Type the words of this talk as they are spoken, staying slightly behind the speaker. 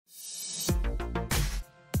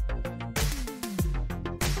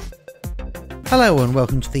Hello and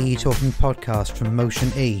welcome to the Talking Podcast from Motion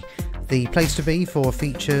E, the place to be for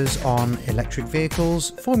features on electric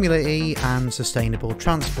vehicles, Formula E and sustainable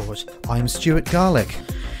transport. I'm Stuart Garlick.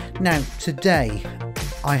 Now today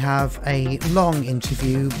I have a long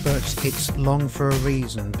interview, but it's long for a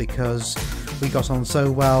reason because we got on so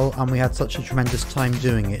well and we had such a tremendous time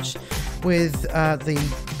doing it with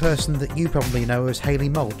the person that you probably know as Hayley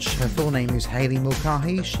Mulch. Her full name is Hayley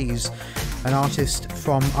Mulcahy. She's an artist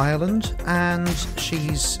from Ireland and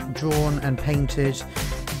she's drawn and painted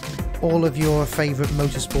all of your favourite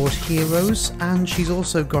motorsport heroes, and she's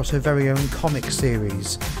also got her very own comic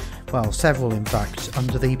series, well, several in fact,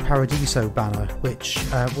 under the Paradiso banner, which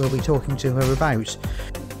we'll be talking to her about.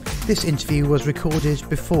 This interview was recorded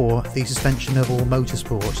before the suspension of all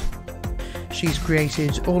motorsport. She's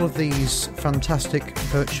created all of these fantastic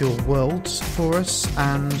virtual worlds for us,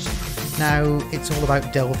 and now it's all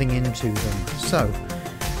about delving into them. So,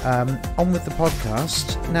 on with the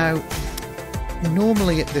podcast. Now,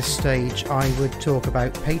 normally at this stage I would talk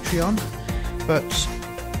about Patreon,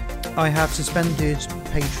 but I have suspended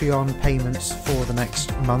Patreon payments for the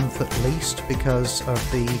next month at least because of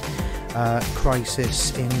the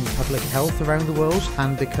crisis in public health around the world,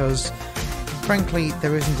 and because frankly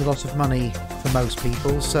there isn't a lot of money for most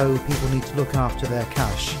people, so people need to look after their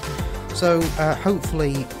cash. So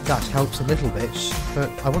hopefully that helps a little bit, but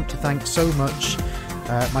I want to thank so much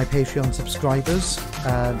my Patreon subscribers.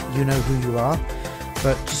 You know who you are,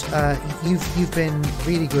 but you've been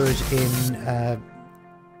really good in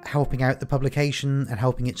helping out the publication and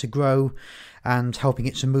helping it to grow and helping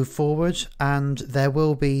it to move forward, and there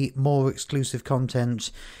will be more exclusive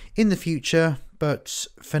content in the future, but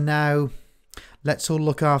for now let's all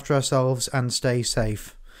look after ourselves and stay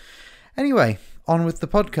safe. Anyway, on with the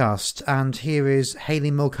podcast, and here is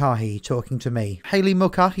Hayley Mulcahy talking to me. Hayley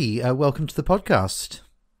Mulcahy, welcome to the podcast.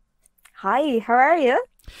 Hi, how are you?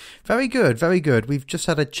 Very good, very good. We've just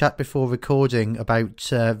had a chat before recording about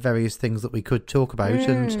various things that we could talk about,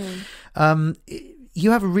 and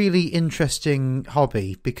you have a really interesting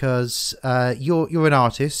hobby because you're an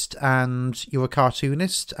artist and you're a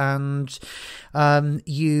cartoonist, and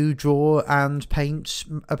you draw and paint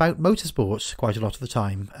about motorsport quite a lot of the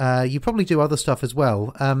time. You probably do other stuff as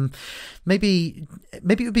well. Maybe it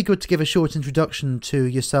would be good to give a short introduction to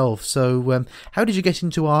yourself. So how did you get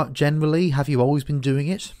into art generally? Have you always been doing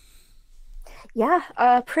it?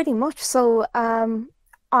 Yeah, pretty much. So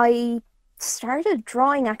I started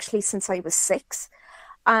drawing actually since I was 6.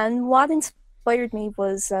 And what inspired me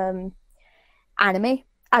was anime,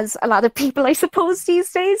 as a lot of people, I suppose,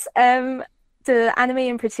 these days. The anime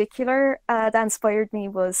in particular that inspired me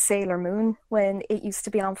was Sailor Moon, when it used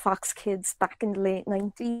to be on Fox Kids back in the late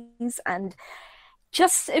 90s. And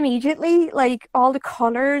just immediately, like, all the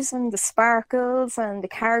colours and the sparkles and the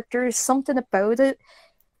characters, something about it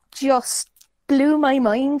just blew my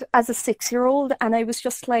mind as a 6-year-old. And I was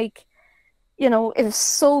just like, you know, it was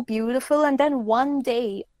so beautiful. And then one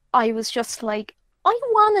day I was just like, I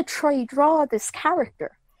want to try draw this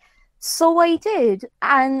character. So I did.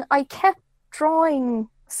 And I kept drawing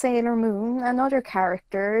Sailor Moon and other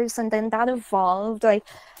characters. And then that evolved.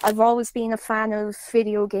 I've always been a fan of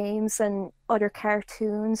video games and other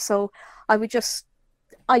cartoons. So I just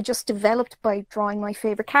developed by drawing my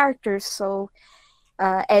favorite characters. So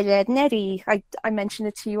Ed, Edd and Eddy, I mentioned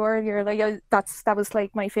it to you earlier. Like that was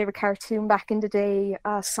like my favorite cartoon back in the day.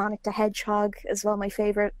 Sonic the Hedgehog as well, my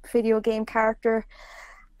favorite video game character.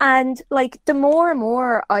 And like the more and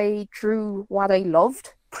more I drew what I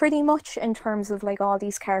loved, pretty much in terms of like all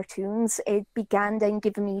these cartoons, it began then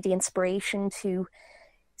giving me the inspiration to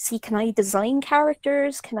see, can I design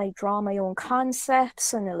characters? Can I draw my own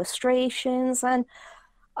concepts and illustrations? And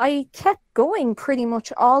I kept going pretty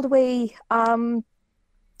much all the way.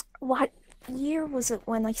 What year was it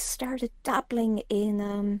when I started dabbling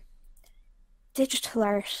in digital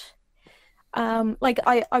art? Like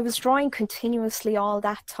I was drawing continuously all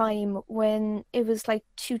that time. When it was like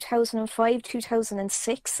 2005,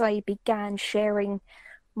 2006, I began sharing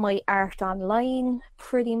my art online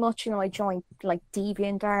pretty much. You know, I joined like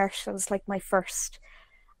DeviantArt. That was like my first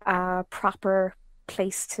proper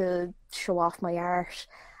place to show off my art.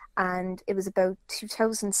 And it was about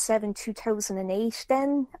 2007, 2008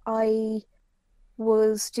 then I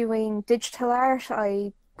was doing digital art.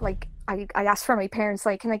 I asked for my parents,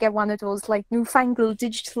 like, can I get one of those like newfangled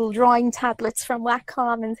digital drawing tablets from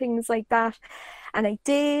Wacom and things like that? And I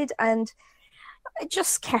did, and I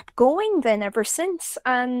just kept going then ever since.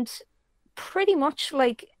 And pretty much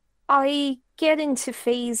like I get into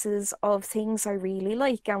phases of things I really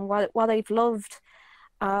like, and what I've loved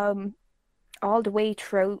all the way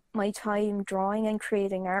throughout my time drawing and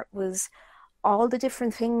creating art was all the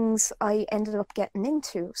different things I ended up getting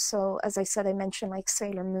into. So as I said, I mentioned like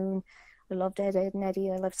Sailor Moon. I loved Ed, Edd and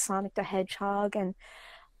Eddy. I loved Sonic the Hedgehog. And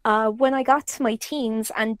when I got to my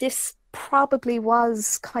teens, and this probably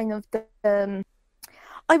was kind of the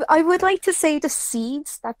I would like to say the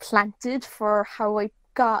seeds that planted for how I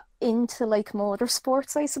got into like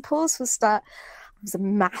motorsports, I suppose, was that I was a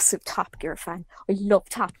massive Top Gear fan. I love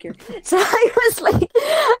Top Gear. So I was like,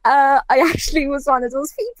 I actually was one of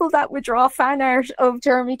those people that would draw fan art of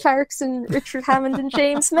Jeremy Clarkson, Richard Hammond, and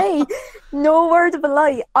James May. No word of a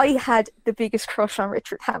lie. I had the biggest crush on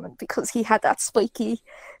Richard Hammond because he had that spiky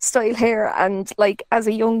style hair. And like, as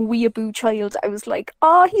a young weeaboo child, I was like,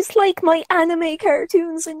 oh, he's like my anime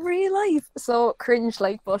cartoons in real life. So cringe,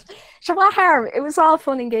 like, but sure, what harm? It was all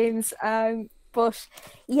fun and games. But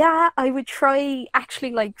yeah, I would try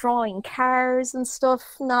actually like drawing cars and stuff.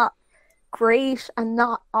 Not great and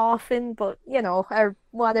not often, but you know, or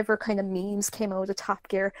whatever kind of memes came out of Top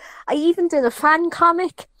Gear. I even did a fan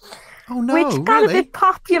comic, Oh no, which got really? a bit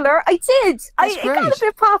popular. I did. That's It great. got a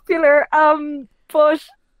bit popular. But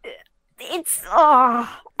it's I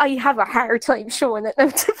have a hard time showing it now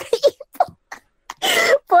to people.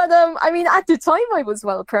 But I mean, at the time, I was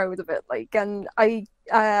well proud of it. Like, and I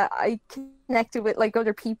connected with like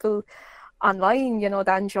other people online, you know,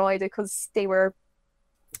 that enjoyed it because they were,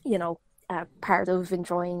 you know, part of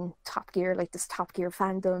enjoying Top Gear, like this Top Gear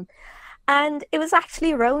fandom. And it was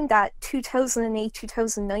actually around that 2008,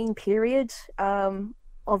 2009 period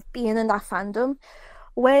of being in that fandom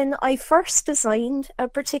when I first designed a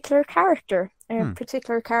particular character,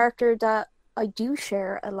 that I do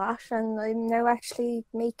share a lot, and I'm now actually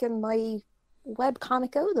making my web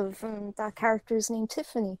comic out of, and that character is named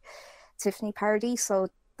Tiffany Paradiso.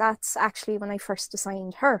 That's actually when I first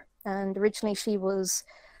designed her, and originally she was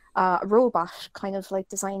a robot, kind of like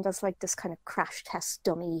designed as like this kind of crash test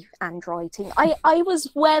dummy android thing. I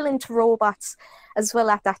was well into robots as well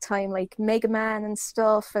at that time, like Mega Man and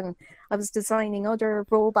stuff, and I was designing other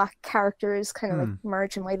robot characters, kind of like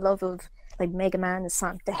merging my love of like Mega Man and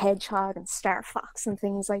Sonic the Hedgehog and Star Fox and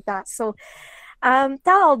things like that. So that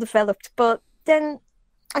all developed, but then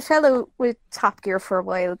I fell out with Top Gear for a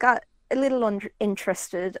while, got a little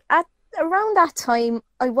interested. At around that time,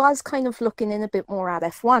 I was kind of looking in a bit more at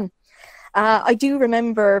F1. I do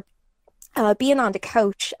remember being on the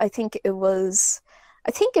couch. I think it was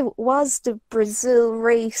the Brazil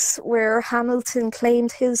race where Hamilton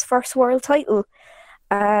claimed his first world title.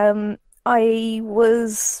 I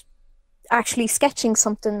was actually sketching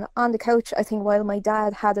something on the couch, I think, while my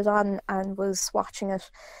dad had it on and was watching it.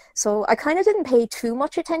 So I kind of didn't pay too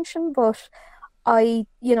much attention, but I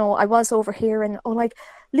was overhearing, like,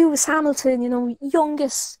 Lewis Hamilton,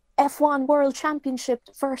 youngest F1 world championship,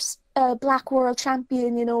 first black world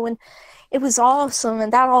champion, and it was awesome.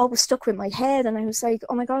 And that always stuck with my head. And I was like,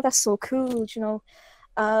 oh my God, that's so cool,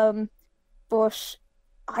 But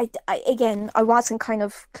I wasn't kind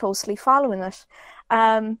of closely following it.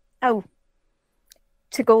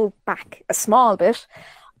 To go back a small bit,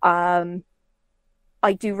 I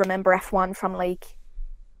do remember F1 from like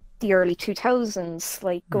the early 2000s,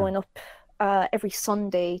 like going up every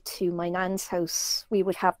Sunday to my nan's house. We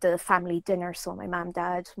would have the family dinner, so my mum,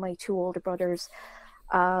 dad, my two older brothers,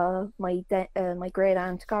 my great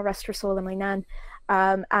aunt, God rest her soul, and my nan,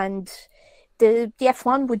 and the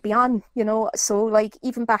F1 would be on, so like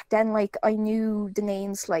even back then, like I knew the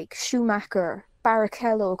names like Schumacher,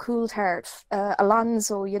 Barrichello, Coulthard,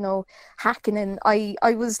 Alonso, Hakkinen.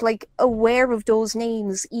 I was like aware of those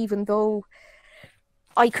names, even though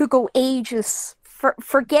I could go ages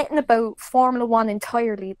forgetting about Formula One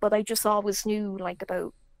entirely, but I just always knew like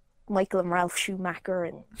about Michael and Ralph Schumacher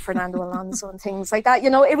and Fernando Alonso and things like that.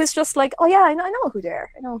 It was just like, oh yeah, I know who they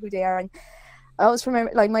are. And I always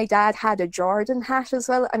remember, like, my dad had a Jordan hat as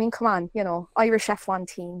well. I mean, come on, Irish F1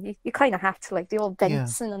 team. You kind of have to, like, the old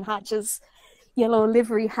Benson and Hatches yellow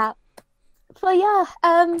livery hat. But yeah,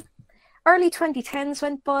 early 2010s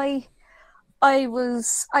went by. I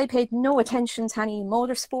paid no attention to any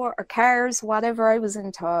motorsport or cars, whatever. I was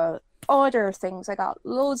into other things. I got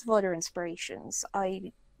loads of other inspirations.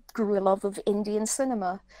 I grew a love of Indian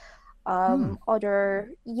cinema. I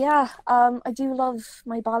do love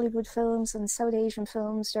my Bollywood films and South Asian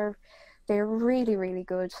films. They're really, really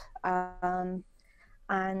good. And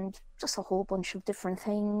just a whole bunch of different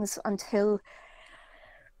things until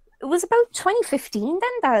it was about 2015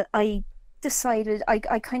 then that I decided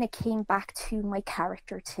I kind of came back to my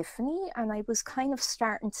character Tiffany, and I was kind of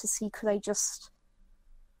starting to see, could I just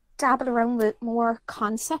dabble around with more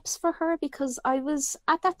concepts for her, because I was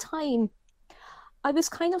at that time I was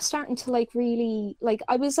kind of starting to like really, like,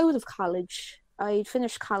 I was out of college. I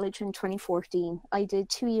finished college in 2014. I did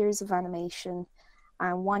 2 years of animation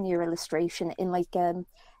and 1 year illustration in like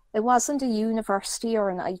it wasn't a university or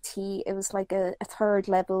an IT. It was like a third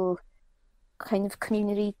level kind of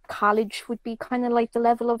community college would be kind of like the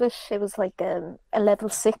level of it. It was like a level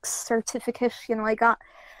 6 certificate, I got.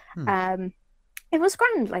 It was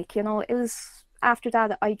grand, like, it was after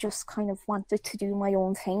that I just kind of wanted to do my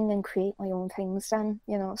own thing and create my own things then,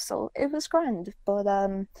 so it was grand. But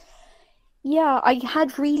yeah, I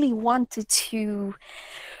had really wanted to,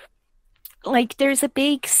 like, there's a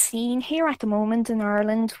big scene here at the moment in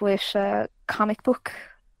Ireland with comic book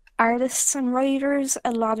artists and writers.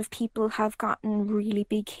 A lot of people have gotten really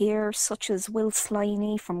big here, such as Will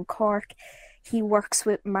Sliney from Cork. He works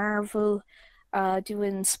with Marvel,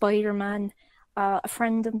 doing Spider-Man. A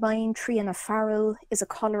friend of mine, Triana Farrell, is a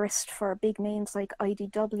colorist for big names like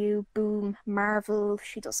IDW, Boom, Marvel.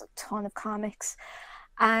 She does a ton of comics.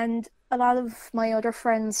 And a lot of my other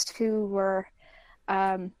friends too were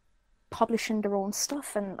publishing their own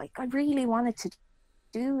stuff. And like, I really wanted to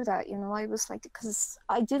do that, I was like, because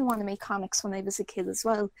I did want to make comics when I was a kid as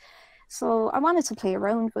well. So I wanted to play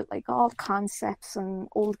around with like all concepts and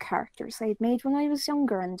old characters I had made when I was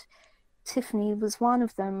younger, and Tiffany was one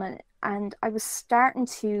of them. And I was starting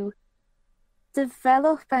to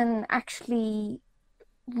develop and actually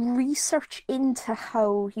research into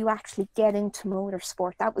how you actually get into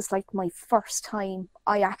motorsport. That was like my first time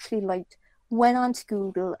I actually like went onto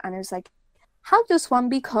Google and I was like, how does one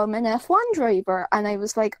become an F1 driver? And I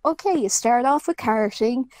was like, okay, you start off with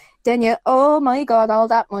karting, then oh my God, all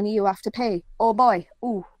that money you have to pay. Oh boy,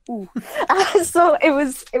 ooh. So it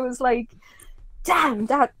was like, damn,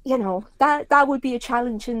 that, that would be a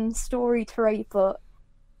challenging story to write, but,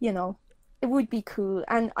 it would be cool.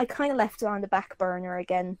 And I kind of left it on the back burner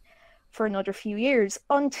again for another few years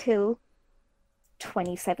until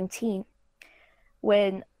 2017,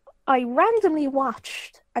 when I randomly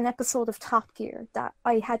watched an episode of Top Gear that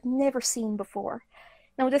I had never seen before.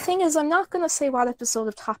 Now, the thing is, I'm not going to say what episode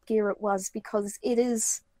of Top Gear it was because it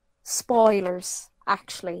is spoilers,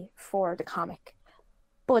 actually, for the comic.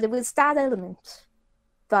 But it was that element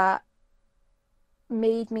that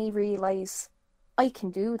made me realize I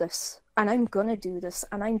can do this, and I'm going to do this,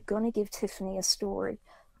 and I'm going to give Tiffany a story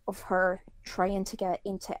of her trying to get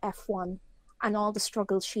into F1 and all the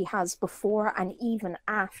struggles she has before and even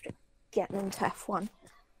after getting into F1.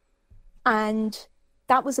 And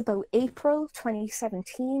that was about April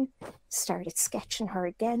 2017. Started sketching her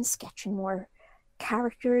again, sketching more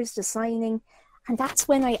characters, designing. And that's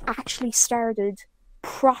when I actually started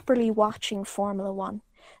properly watching Formula One.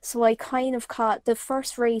 So I kind of caught, the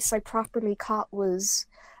first race I properly caught was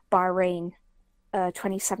Bahrain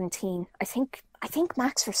 2017. I think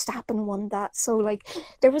Max Verstappen won that. So like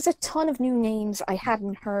there was a ton of new names I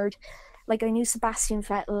hadn't heard. Like I knew Sebastian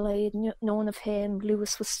Vettel, I had known of him,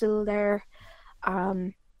 Lewis was still there.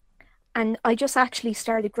 And I just actually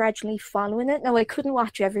started gradually following it. Now I couldn't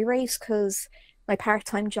watch every race because my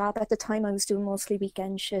part-time job at the time, I was doing mostly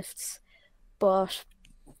weekend shifts. But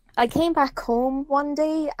I came back home one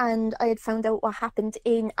day and I had found out what happened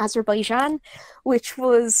in Azerbaijan, which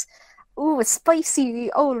was a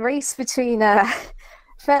spicy old race between Vettel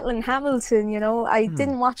and Hamilton. I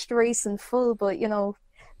didn't watch the race in full, but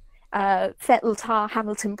Vettel thought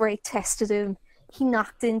Hamilton brake tested him. He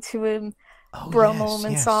knocked into him.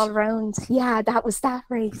 Moments all around. Yeah, that was that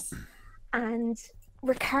race. And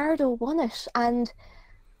Ricciardo won it. And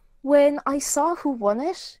when I saw who won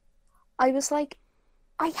it, I was like,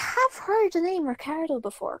 I have heard the name Ricciardo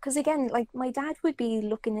before. Because again, like my dad would be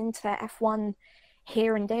looking into F1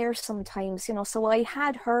 here and there sometimes, so I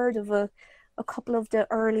had heard of a couple of the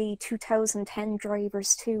early 2010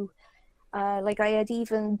 drivers too. Like I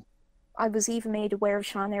was even made aware of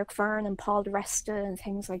Sean-Eric Vergne and Paul di Resta and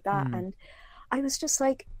things like that. And I was just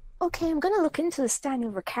like, okay, I'm going to look into this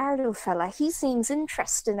Daniel Ricciardo fella. He seems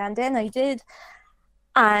interesting. And then I did.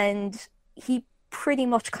 And he pretty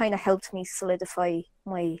much kind of helped me solidify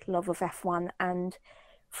my love of F1. And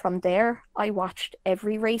from there, I watched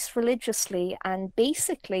every race religiously. And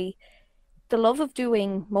basically, the love of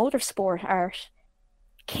doing motorsport art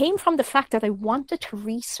came from the fact that I wanted to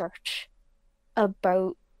research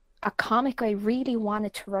about a comic I really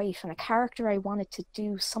wanted to write and a character I wanted to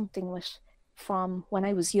do something with from when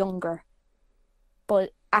I was younger,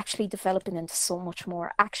 but actually developing into so much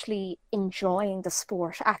more, actually enjoying the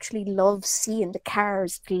sport, actually love seeing the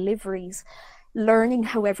cars, deliveries, learning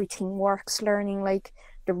how everything works, learning like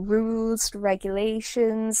the rules, the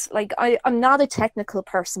regulations. Like I'm not a technical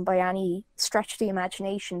person by any stretch of the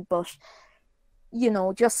imagination, but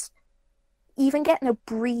just even getting a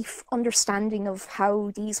brief understanding of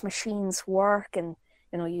how these machines work, and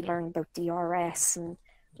you learn about DRS and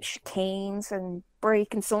chicanes and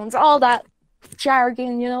braking zones, all that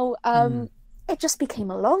jargon, it just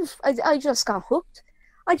became a love. I just got hooked.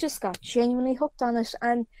 I just got genuinely hooked on it,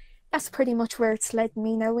 and that's pretty much where it's led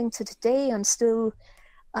me now into today. I'm still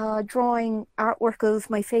drawing artwork of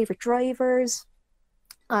my favorite drivers.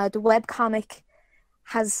 The webcomic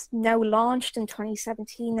has now launched in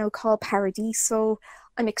 2017, now called Paradiso.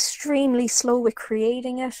 I'm extremely slow with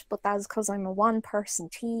creating it, but that's because I'm a one-person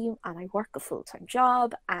team and I work a full-time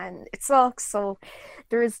job and it sucks, so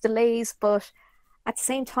there is delays, but at the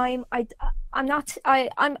same time, I'm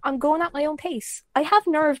going at my own pace. I have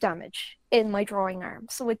nerve damage in my drawing arm,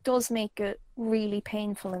 so it does make it really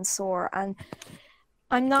painful and sore, and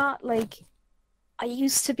I'm not like I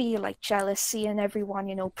used to be, like, jealous seeing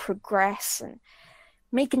everyone, progress and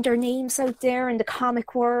making their names out there in the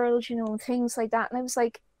comic world, and things like that. And I was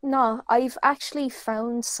like, no, I've actually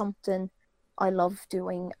found something I love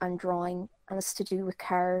doing and drawing, and it's to do with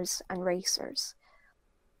cars and racers.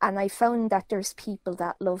 And I found that there's people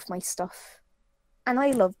that love my stuff, and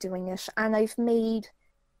I love doing it. And I've made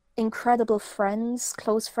incredible friends,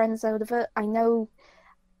 close friends out of it.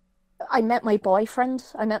 I met my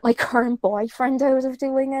current boyfriend out of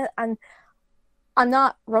doing it, and I'm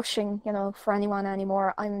not rushing, for anyone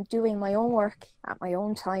anymore. I'm doing my own work at my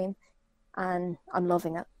own time, and I'm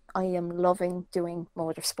loving it. I am loving doing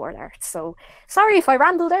motorsport art. So sorry if I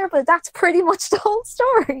rambled there, but that's pretty much the whole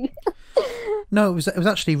story. No, it was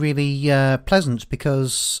actually really pleasant,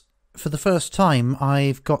 because for the first time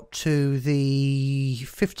I've got to the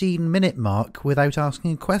 15-minute mark without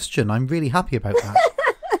asking a question. I'm really happy about that.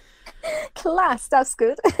 Class, that's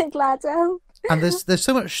good. Glad to help. And there's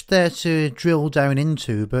so much there to drill down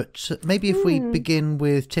into, but maybe if we begin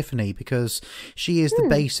with Tiffany, because she is the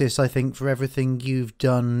basis, I think, for everything you've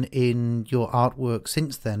done in your artwork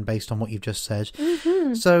since then, based on what you've just said.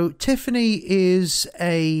 Mm-hmm. So Tiffany is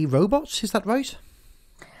a robot, is that right?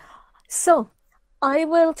 So I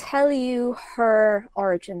will tell you her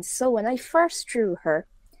origins. So when I first drew her,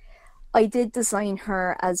 I did design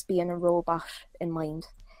her as being a robot in mind.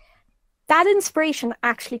 That inspiration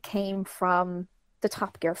actually came from the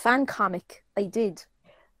Top Gear fan comic I did,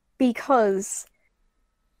 because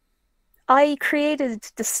I created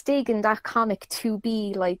the Stig in that comic to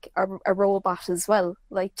be like a robot as well,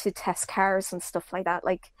 like to test cars and stuff like that.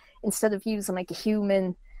 Like, instead of using like a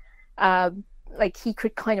human, like he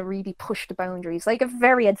could kind of really push the boundaries, like a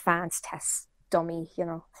very advanced test dummy,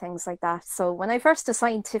 things like that. So when I first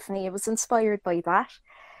designed Tiffany, it was inspired by that.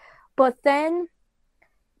 But then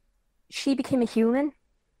she became a human,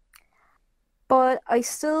 but I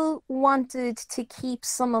still wanted to keep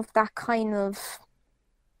some of that kind of,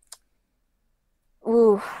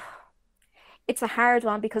 it's a hard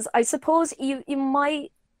one, because I suppose you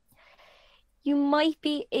might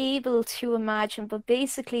be able to imagine, but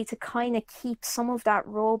basically to kind of keep some of that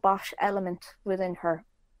robot element within her.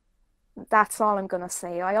 That's all I'm going to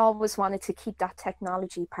say. I always wanted to keep that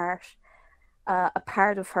technology part a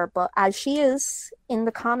part of her, but as she is in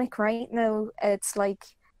the comic right now, it's like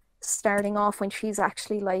starting off when she's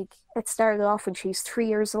actually like, it started off when she's 3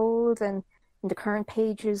 years old, and in the current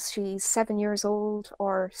pages she's 7 years old,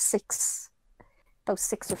 or about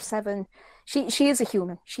 6 or 7. She is a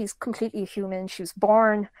human. She's completely a human. She was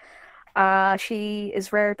born. She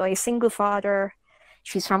is reared by a single father.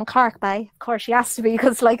 She's from Cork Bay. Of course she has to be,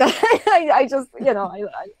 because like I just, I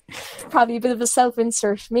probably a bit of a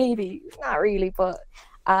self-insert, maybe. Not really, but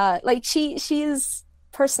like she is,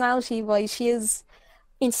 personality-wise, she is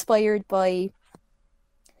inspired by,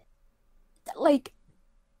 like,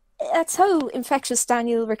 that's how infectious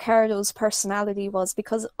Daniel Ricciardo's personality was,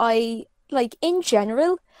 because in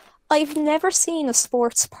general, I've never seen a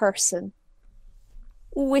sports person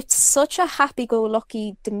with such a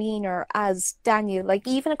happy-go-lucky demeanor as Daniel. Like,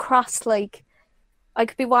 even across, like, I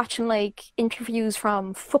could be watching like interviews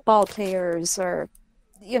from football players or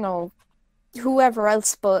whoever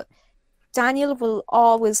else, but Daniel will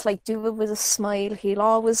always like do it with a smile. He'll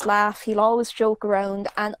always laugh, he'll always joke around,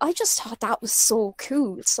 and I just thought that was so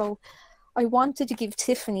cool. So I wanted to give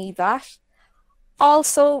Tiffany that.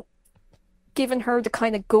 Also, given her the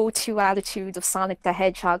kind of go-to attitude of Sonic the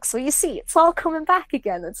Hedgehog. So you see, it's all coming back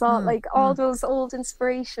again. It's all all those old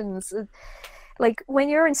inspirations. Like, when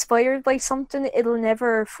you're inspired by something, it'll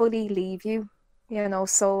never fully leave you,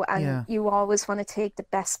 so, and you always want to take the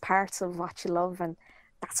best parts of what you love, and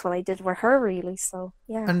that's what I did with her, really. So,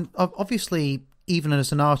 yeah. And obviously, even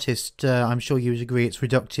as an artist, I'm sure you would agree it's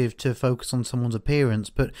reductive to focus on someone's appearance.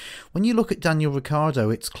 But when you look at Daniel Ricciardo,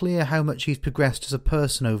 it's clear how much he's progressed as a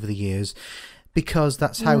person over the years, because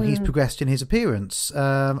that's how he's progressed in his appearance.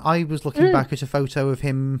 I was looking back at a photo of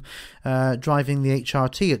him driving the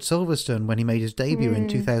HRT at Silverstone when he made his debut in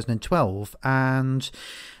 2012, and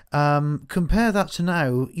compare that to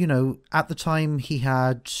now. You know, at the time he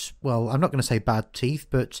had, well, I'm not going to say bad teeth,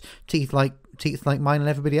 but teeth like mine and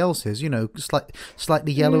everybody else's, you know,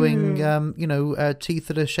 slightly yellowing, teeth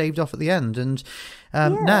that are shaved off at the end. And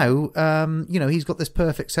now, he's got this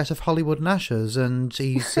perfect set of Hollywood gnashers, and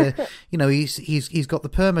he's, he's got the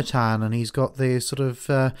permatan, and he's got the sort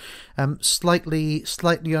of slightly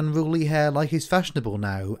unruly hair like is fashionable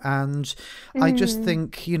now. And I just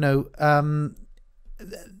think,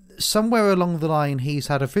 somewhere along the line he's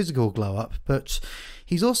had a physical glow up, but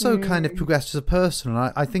he's also kind of progressed as a person.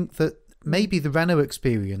 And I think that maybe the Renault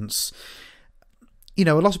experience, a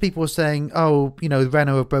lot of people are saying,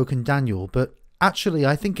 Renault have broken Daniel, but actually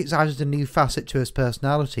I think it's added a new facet to his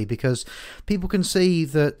personality, because people can see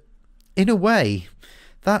that, in a way,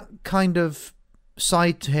 that kind of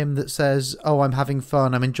side to him that says, I'm having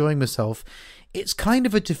fun, I'm enjoying myself, it's kind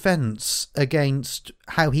of a defence against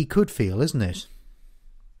how he could feel, isn't it?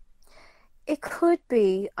 It could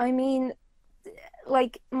be. I mean,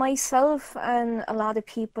 like myself and a lot of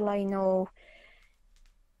people I know,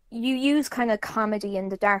 you use kind of comedy in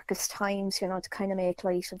the darkest times, to kind of make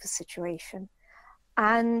light of a situation.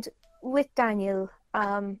 And with Daniel,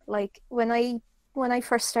 like when I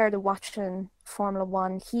first started watching Formula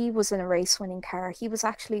One, he was in a race-winning car. He was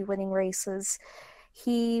actually winning races.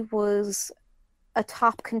 He was a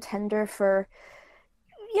top contender for,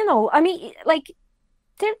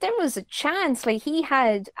 there was a chance, like he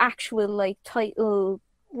had actual like title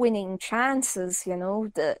winning chances,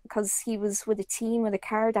 because he was with a team with a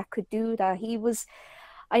car that could do that.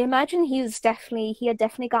 I imagine he had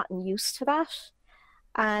definitely gotten used to that.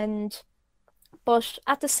 But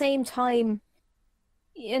at the same time,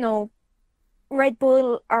 Red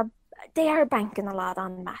Bull they are banking a lot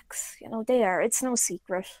on Max, they are, it's no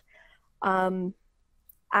secret. And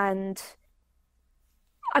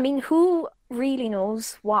I mean, who really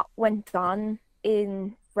knows what went on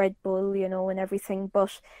in Red Bull, and everything,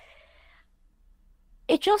 but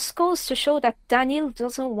it just goes to show that Daniel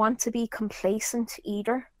doesn't want to be complacent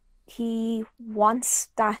either. He wants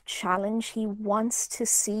that challenge. He wants to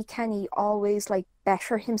see, can he always like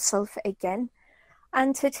better himself again?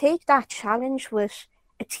 And to take that challenge with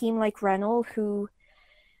a team like Renault, who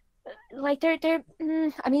like I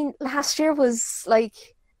mean, last year was like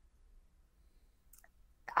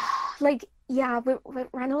yeah, with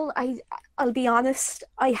Renault, I'll be honest,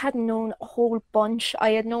 I hadn't known a whole bunch.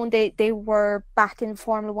 I had known they were back in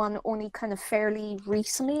Formula One only kind of fairly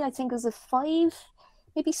recently. I think it was 5,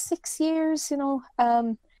 maybe 6 years,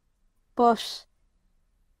 but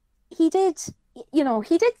he did,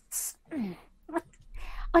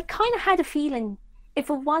 I kind of had a feeling if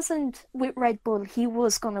it wasn't with Red Bull, he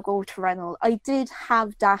was going to go to Renault. I did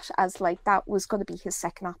have that as like, that was going to be his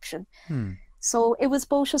second option. So it was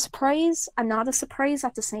both a surprise and not a surprise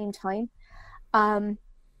at the same time.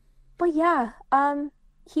 But yeah,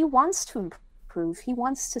 he wants to improve. He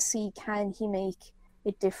wants to see, can he make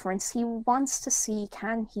a difference? He wants to see,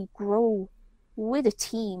 can he grow with a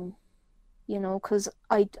team? Because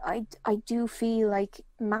I do feel like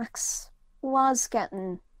Max was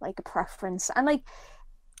getting like a preference, and like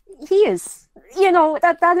he is,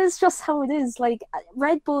 that is just how it is. Like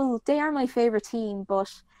Red Bull, they are my favorite team,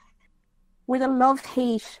 but with a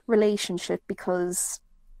love-hate relationship, because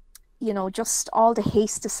just all the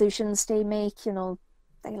haste decisions they make, they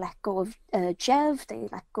let go of Jev, they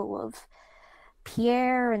let go of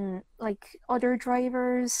Pierre and like other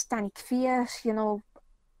drivers, Danny Kvyat.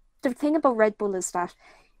 The thing about Red Bull is that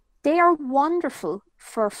they are wonderful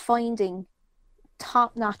for finding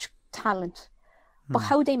top-notch talent, but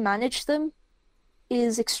how they manage them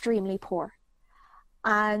is extremely poor.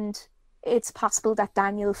 And it's possible that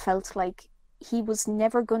Daniel felt like he was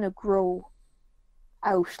never going to grow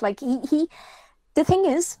out. Like he the thing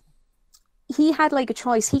is, he had like a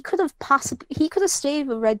choice. He could have stayed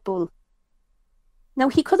with Red Bull. Now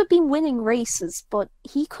he could have been winning races, but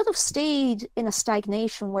he could have stayed in a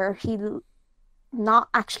stagnation where he'll not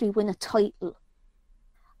actually win a title.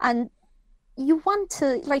 And you want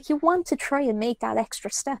to try and make that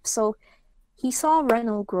extra step. So he saw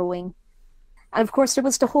Renault growing. And of course, there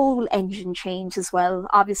was the whole engine change as well.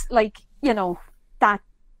 Obviously, that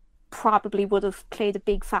probably would have played a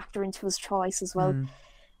big factor into his choice as well.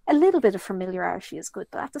 A little bit of familiarity is good,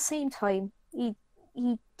 but at the same time, he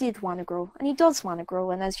did want to grow, and he does want to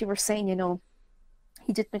grow. And as you were saying,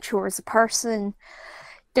 He did mature as a person.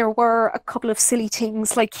 There were a couple of silly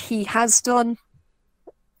things like he has done,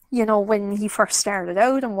 when he first started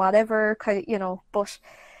out and whatever, but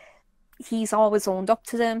he's always owned up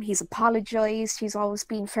to them. He's apologized. He's always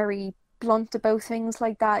been very blunt about things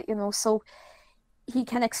like that, so he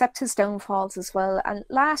can accept his downfalls as well. And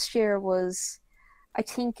last year was, I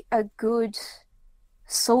think, a good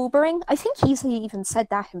sobering. I think he even said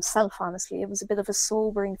that himself, honestly. It was a bit of a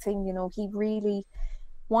sobering thing, he really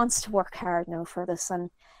wants to work hard now for this. And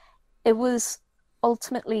it was a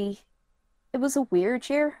weird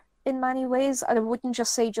year in many ways. I wouldn't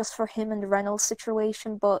just say just for him and the Reynolds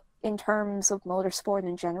situation, but in terms of motorsport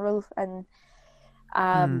in general. And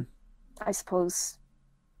I suppose,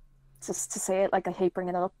 just to say it, like, I hate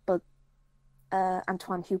bringing it up, but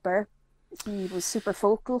Antoine Hubert, he was super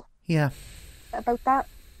vocal about that.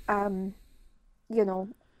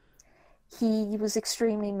 He was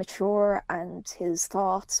extremely mature and his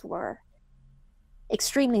thoughts were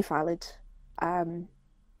extremely valid,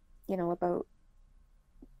 about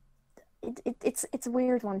it's a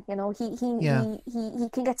weird one, he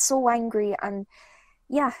can get so angry, and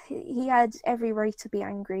he had every right to be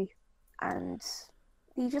angry, and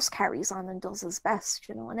he just carries on and does his best,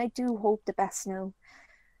 and I do hope the best now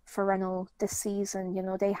for Renault this season.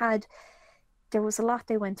 There was a lot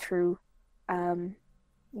they went through.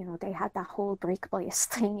 They had that whole brake bias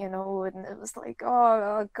thing, and it was like,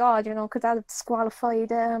 oh God, because that had disqualified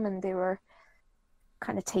them, and they were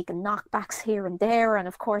kind of taking knockbacks here and there. And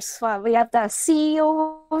of course, we have the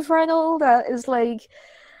CEO of Renault that is like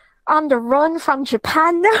on the run from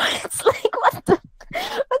Japan now. It's like, what the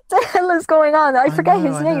hell is going on? I forget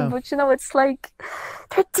his name, but it's like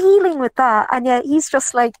they're dealing with that, and yet he's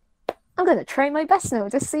just like, I'm going to try my best now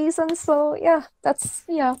this season. So he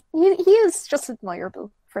is just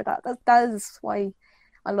admirable for that. That is why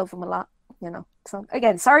I love him a lot, So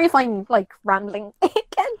again, sorry if I'm like rambling again.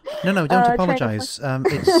 No, don't apologise.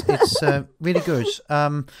 It's really good.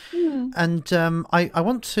 And I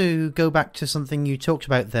want to go back to something you talked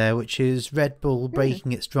about there, which is Red Bull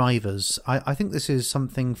breaking its drivers. I think this is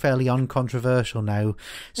something fairly uncontroversial now.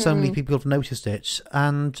 So many people have noticed it.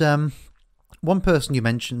 And one person you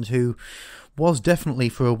mentioned who was definitely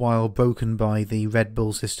for a while broken by the Red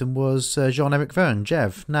Bull system was Jean-Eric Vergne,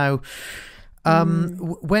 Jev. Now,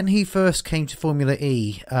 when he first came to Formula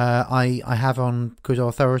E, I have on good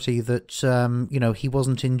authority that he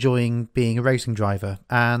wasn't enjoying being a racing driver,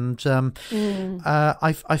 and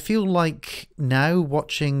I feel like now,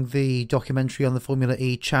 watching the documentary on the Formula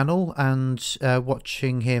E channel and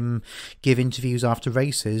watching him give interviews after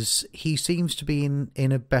races, he seems to be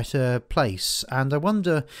in a better place. And I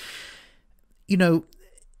wonder,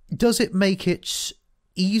 does it make it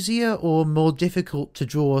easier or more difficult to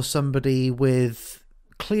draw somebody with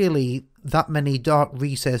clearly that many dark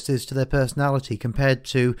recesses to their personality compared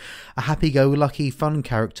to a happy-go-lucky fun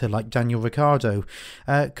character like Daniel Ricciardo?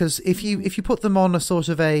 Because if you put them on a sort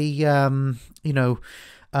of a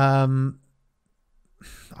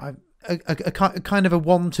kind of a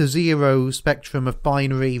 1 to 0 spectrum of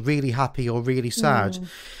binary, really happy or really sad.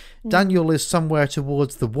 Daniel is somewhere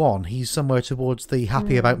towards the 1. He's somewhere towards the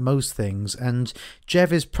happy about most things. And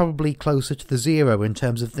Jev is probably closer to the 0 in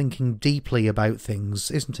terms of thinking deeply about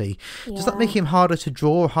things, isn't he? Yeah. Does that make him harder to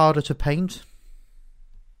draw, harder to paint?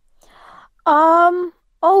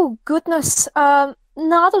 Oh, goodness. Not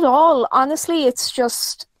at all. Honestly, it's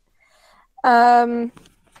just... I'll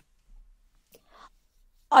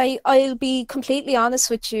be completely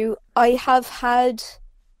honest with you. I have had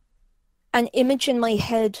an image in my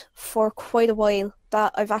head for quite a while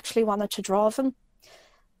that I've actually wanted to draw of him,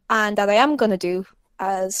 and that I am going to do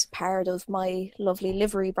as part of my lovely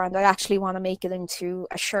livery brand. I actually want to make it into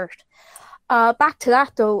a shirt. Back to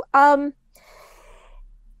that though, I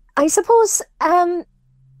suppose when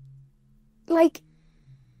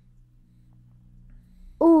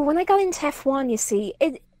I got into F1, you see,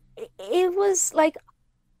 it was like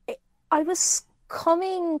I was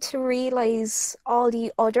coming to realize all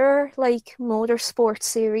the other like motorsport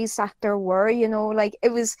series that there were,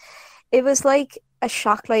 it was like a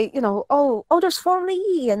shock, like, there's Formula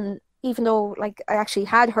E, and even though like I actually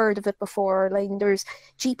had heard of it before, like there's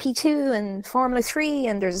GP2 and Formula 3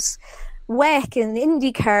 and there's WEC and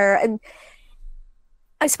IndyCar, and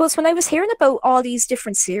I suppose when I was hearing about all these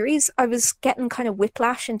different series, I was getting kind of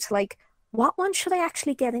whiplash into like, what one should I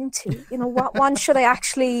actually get into? What one should I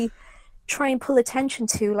actually try and pull attention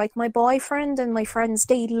to? Like my boyfriend and my friends,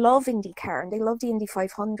 they love IndyCar and they love the Indy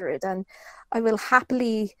 500, and I will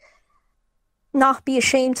happily not be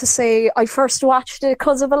ashamed to say I first watched it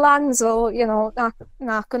because of Alonso,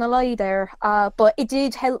 not gonna lie there, but it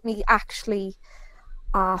did help me actually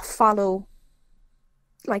follow,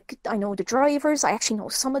 like, I know the drivers. I actually know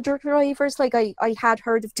some of the drivers. Like, I had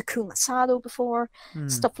heard of Takuma Sato before, Hmm.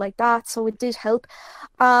 stuff like that. So it did help.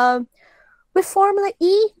 Um, with Formula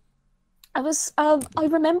E, I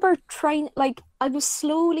remember trying, like, I was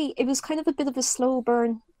slowly, it was kind of a bit of a slow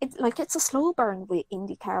burn. It's a slow burn with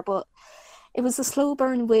IndyCar, but it was a slow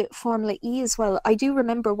burn with Formula E as well. I do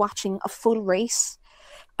remember watching a full race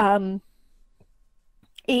um,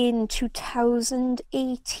 in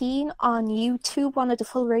 2018 on YouTube. One of the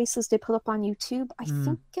full races they put up on YouTube. Hmm. I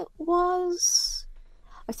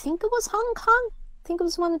think it was Hong Kong. I think it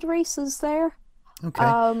was one of the races there. Okay.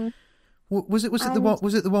 Um, Was it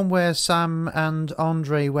the one and where Sam and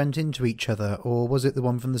Andre went into each other, or was it the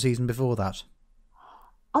one from the season before that?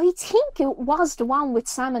 I think it was the one with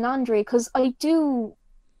Sam and Andre, because I do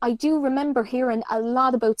remember hearing a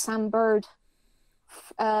lot about Sam Bird.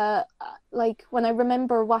 Like, when I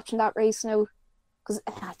remember watching that race now, because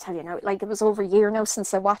I tell you now, like, it was over a year now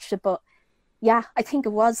since I watched it, but yeah, I think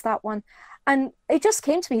it was that one, and it just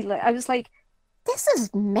came to me, like, I was like, this is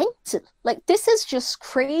mental. Like, this is just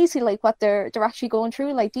crazy. Like, what they're actually going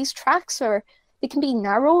through. Like, these tracks they can be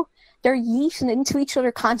narrow. They're yeeting into each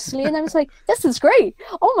other constantly, and I was like, this is great.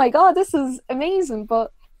 Oh my god, this is amazing.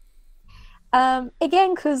 But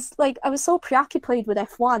again, because, like, I was so preoccupied with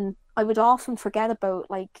F1, I would often forget about,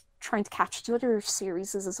 like, trying to catch the other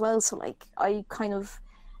series as well. So, like, I kind of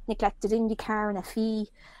neglected IndyCar and FE.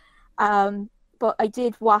 Um, but I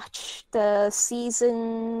did watch the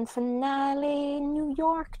season finale in New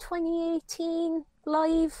York 2018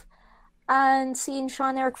 live, and seeing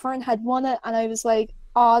Sean Eric Fern had won it, and I was like,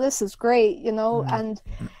 oh, this is great, you know. Hmm. And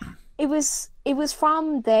it was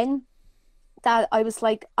from then that I was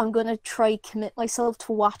like, I'm gonna try commit myself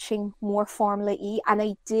to watching more Formula E, and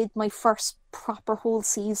I did. My first proper whole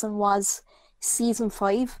season was season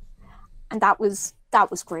 5, and that was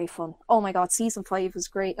great fun. Oh my god, season 5 was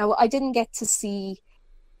great. Now, I didn't get to see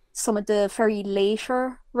some of the very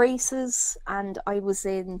later races, and I was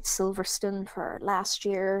in Silverstone for last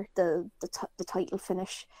year, the title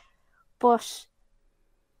finish. But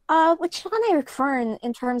with Sean Eric Fern,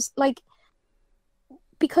 in terms, like,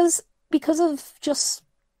 because of just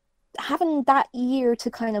having that year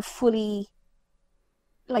to kind of fully,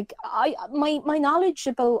 like, my knowledge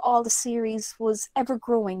about all the series was ever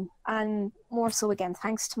growing, and more so, again,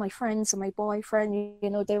 thanks to my friends and my boyfriend.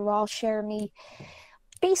 They were all sharing me,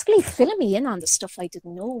 basically filling me in on the stuff I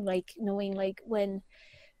didn't know, like knowing, like, when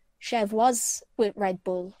Chev was with Red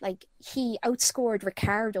Bull, like, he outscored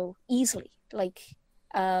Ricardo easily, like,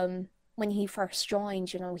 when he first joined.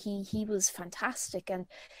 He was fantastic.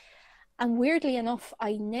 And weirdly enough,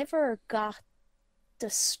 I never got the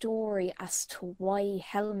story as to why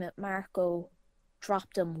Helmut Marko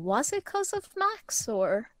dropped him. Was it because of Max,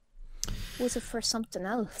 or was it for something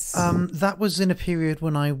else? That was in a period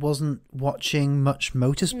when I wasn't watching much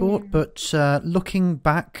motorsport, Mm. but looking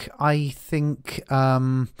back, I think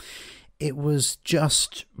it was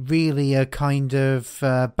just really a kind of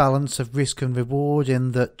balance of risk and reward,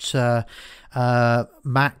 in that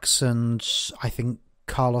Max and, I think,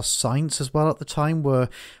 Carlos Sainz as well at the time were,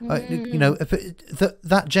 Mm.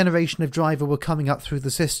 that generation of driver were coming up through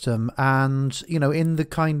the system, and in the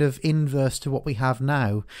kind of inverse to what we have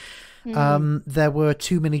now. Mm. There were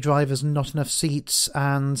too many drivers and not enough seats,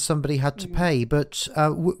 and somebody had to Mm. pay. But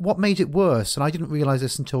what made it worse, and I didn't realise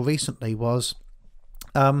this until recently, was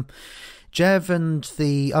Jev and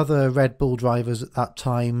the other Red Bull drivers at that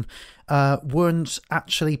time weren't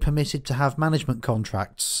actually permitted to have management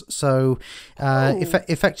contracts. So Oh.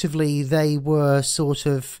 effectively, they were sort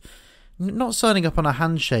of not signing up on a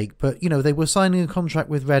handshake, but they were signing a contract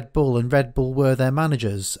with Red Bull, and Red Bull were their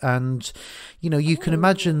managers. And you can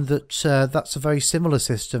imagine Oh. that that's a very similar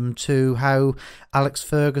system to how Alex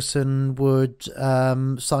Ferguson would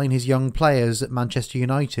sign his young players at Manchester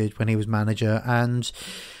United when he was manager, and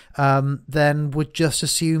then would just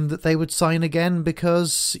assume that they would sign again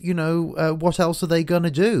because what else are they going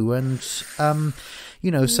to do? And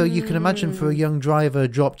so you can imagine, for a Mm. young driver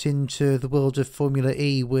dropped into the world of Formula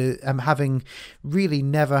E with having really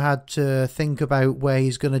never had to think about where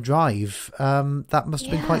he's going to drive, that must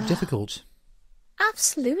have been quite Yeah, difficult.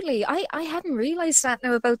 absolutely. I hadn't realized that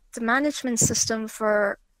now about the management system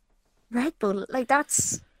for Red Bull. Like,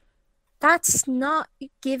 that's not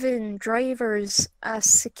giving drivers a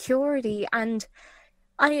security. And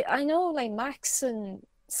I know, like, Max and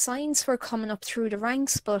Sainz were coming up through the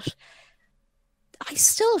ranks, but I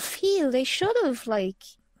still feel they should have, like,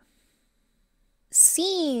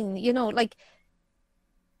 seen, like,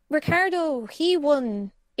 Ricardo, he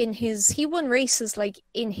won he won races like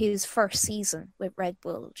in his first season with Red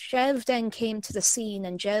Bull. Jev then came to the scene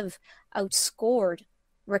and Jev outscored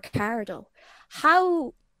Ricciardo.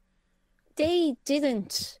 How they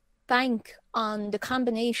didn't bank on the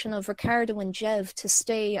combination of Ricciardo and Jev to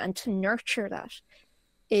stay and to nurture that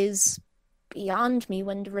is beyond me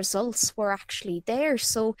when the results were actually there.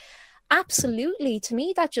 So absolutely, to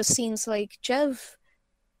me that just seems like Jev,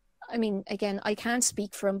 I mean, again, I can't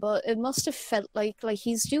speak for him, but it must have felt like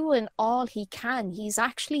he's doing all he can. He's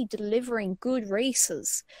actually delivering good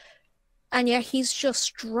races. And yet he's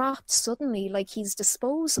just dropped suddenly, like he's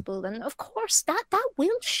disposable. And of course, that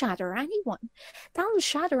will shatter anyone. That will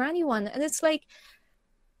shatter anyone. And it's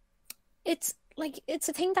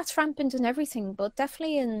a thing that's rampant in everything, but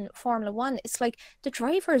definitely in Formula One, it's like the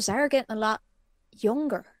drivers are getting a lot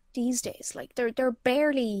younger these days. Like they're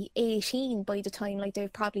barely 18 by the time like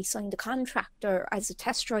they've probably signed a contract or as a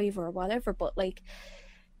test driver or whatever. But like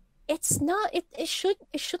it's not it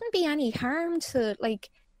shouldn't be any harm to like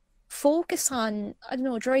focus on, I don't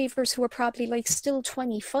know, drivers who are probably like still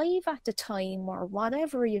 25 at the time or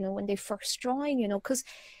whatever, you know, when they first join, you know, because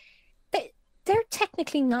they're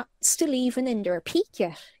technically not still even in their peak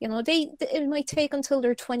yet. You know, it might take until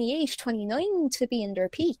they're 28, 29 to be in their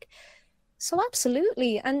peak. So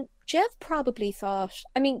absolutely. And Jev probably thought,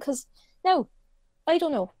 I mean, because now, I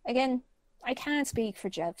don't know, again, I can't speak for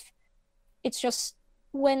Jev. It's just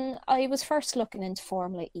when I was first looking into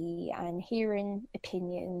Formula E and hearing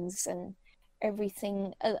opinions and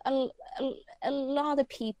everything, a lot of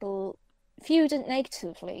people viewed it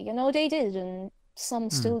negatively. You know, they did, and some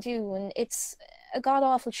still do. And it's a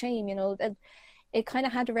god-awful shame, you know, that it kind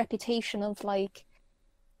of had a reputation of like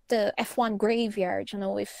the F1 graveyard, you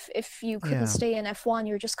know, if you couldn't stay in F1,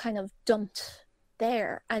 you're just kind of dumped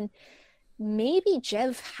there. And maybe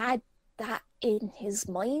Jev had that in his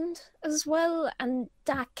mind as well, and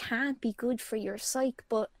that can't be good for your psyche.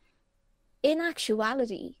 But in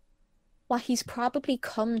actuality, what he's probably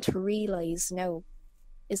come to realize now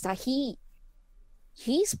is that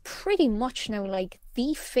he's pretty much now like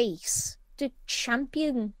the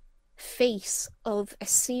champion face of a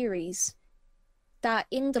series that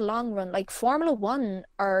in the long run, like Formula One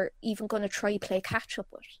are even going to try play catch up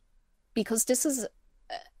with, because this is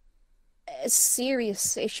a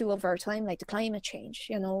serious issue of our time, like the climate change,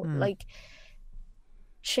 you know, like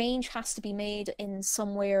change has to be made in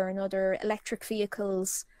some way or another. Electric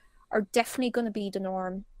vehicles are definitely going to be the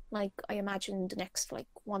norm. Like I imagine the next like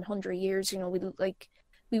 100 years, you know,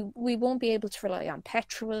 we won't be able to rely on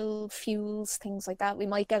petrol fuels, things like that. We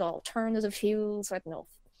might get alternative fuels. I don't know.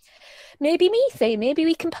 Maybe methane. Maybe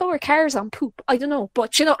we can power cars on poop. I don't know.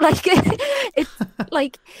 But you know, like it's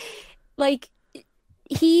like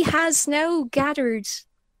he has now gathered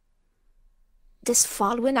this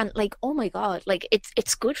following, and like, oh my god, like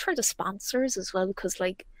it's good for the sponsors as well, because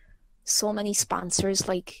like so many sponsors,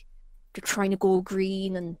 like they're trying to go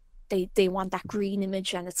green and they want that green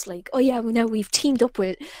image, and it's like, oh yeah, well, now we've teamed up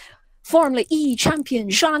with Formula E champion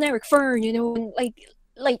Jean-Eric Vergne, you know, and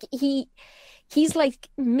like he's like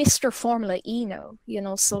Mr. Formula E now, you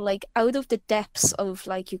know. So like out of the depths of,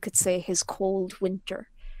 like, you could say his cold winter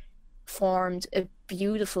formed a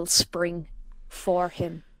beautiful spring for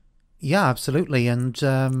him. Yeah, absolutely. And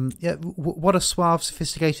what a suave,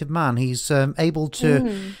 sophisticated man. He's able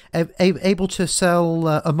to sell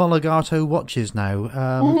Omologato watches now.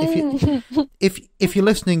 If you're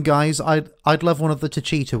listening, guys, I'd love one of the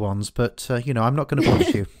Tachita ones, but you know, I'm not going to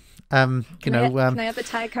push you. Can I have a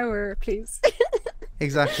Tag Heuer, please?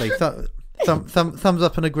 Exactly. Thumbs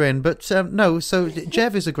up and a grin. But no, so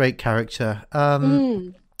Jev is a great character.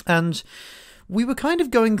 And we were kind of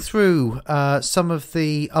going through some of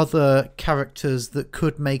the other characters that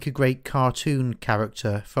could make a great cartoon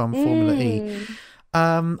character from Formula E.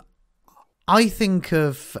 I think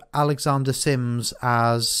of Alexander Sims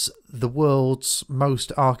as the world's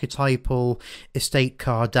most archetypal estate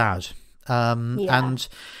car dad. And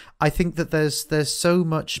I think that there's so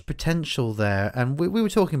much potential there, and we were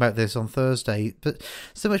talking about this on Thursday, but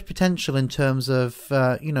so much potential in terms of,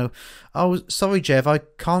 you know, oh, sorry, Jev, I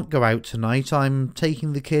can't go out tonight. I'm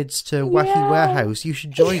taking the kids to Wacky Warehouse. You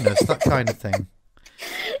should join us, that kind of thing.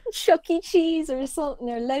 Chuck E. Cheese or something,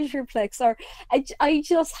 or Leisureplex, or I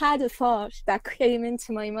just had a thought that came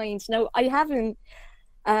into my mind. Now, I haven't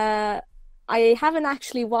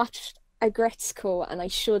actually watched Agretzko, and I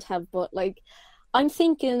should have, but like, I'm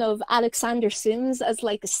thinking of Alexander Sims as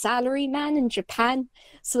like a salary man in Japan.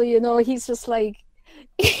 So, you know, he's just like,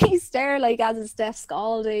 he's there like at his desk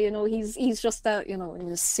all day, you know, he's just out, you know, in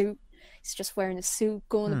his suit. He's just wearing a suit,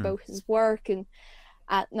 going about his work, and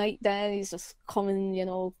at night then he's just coming, you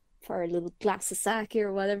know, for a little glass of sake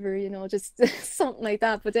or whatever, just something like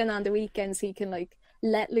that. But then on the weekends he can like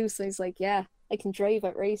let loose, and he's like, yeah, I can drive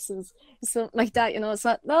at races, something like that. It's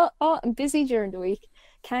not, no, oh, I'm busy during the week,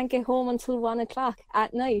 can't get home until 1 o'clock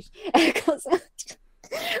at night. Because I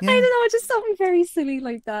don't know, just something very silly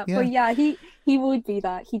like that. Yeah. But yeah, he would be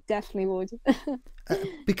that. He definitely would.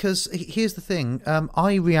 Because here's the thing,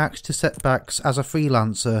 I react to setbacks as a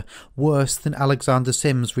freelancer worse than Alexander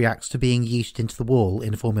Sims reacts to being yeeted into the wall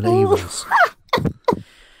in a Formula E race.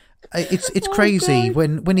 It's crazy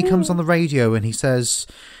when he comes on the radio and he says,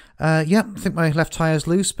 "Yeah, I think my left tire's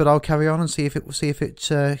loose, but I'll carry on and see if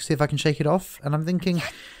I can shake it off." And I'm thinking,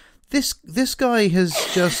 this guy has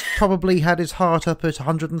just probably had his heart up at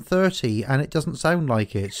 130, and it doesn't sound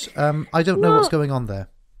like it. I don't know what's going on there.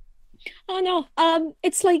 Oh no,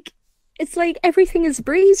 it's like everything is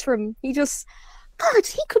breeze for him. He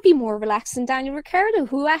could be more relaxed than Daniel Ricciardo,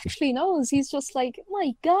 who actually knows. He's just like,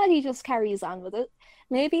 my God, he just carries on with it.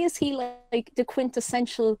 Maybe is he like the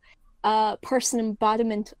quintessential person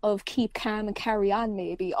embodiment of keep calm and carry on?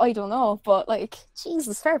 Maybe, I don't know, but like,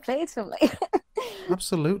 Jesus, fair play to him. Like.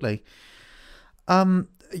 Absolutely.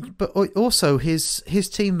 But also his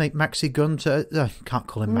teammate Maxi Gunter, can't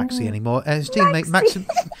call him Maxi anymore. His teammate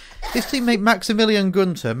Maximilian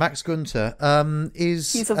Gunter, Max Gunter,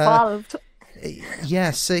 he's evolved.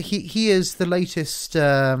 Yes, he is the latest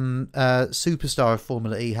superstar of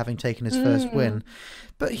Formula E, having taken his first win.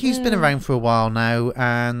 But he's been around for a while now,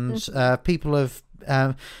 and people have.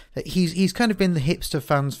 He's kind of been the hipster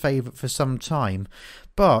fans' favourite for some time.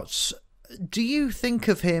 But do you think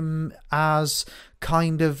of him as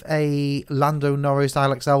kind of a Lando Norris,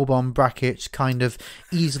 Alex Albon bracket, kind of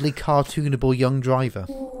easily cartoonable young driver?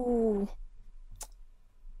 Ooh.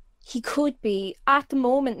 He could be at the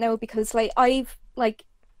moment now, because I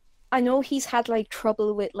know he's had like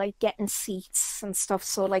trouble with like getting seats and stuff,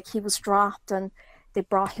 so like he was dropped and they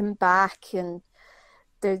brought him back, and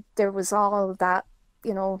there was all that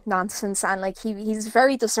nonsense, and like he's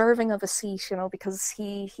very deserving of a seat, because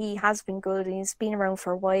he has been good and he's been around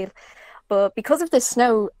for a while. But because of this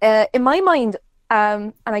now, in my mind,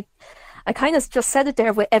 and I kind of just said it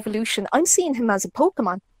there with evolution, I'm seeing him as a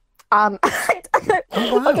Pokemon. Oh,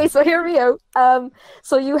 wow. Okay, so here we go.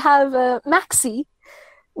 So you have Maxi,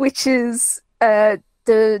 which is the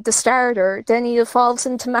starter. Then he evolves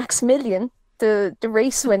into Maximilian, the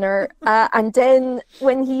race winner, and then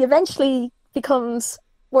when he eventually becomes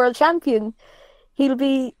world champion, he'll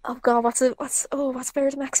be, oh God, what's better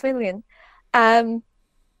than Maximilian? Not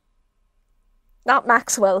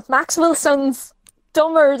Maxwell. Maxwell sounds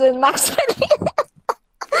dumber than Maximilian.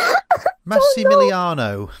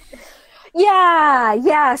 Massimiliano.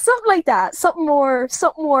 Yeah, something like that. Something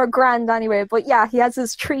more grand anyway. But yeah, he has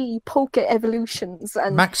his 3 Poké evolutions.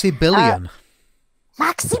 And Maxi-billion.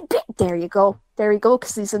 There you go,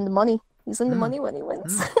 because he's in the money. He's in the money when he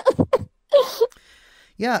wins.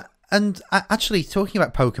 Yeah, and actually, talking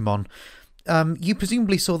about Pokemon, you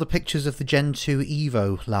presumably saw the pictures of the Gen 2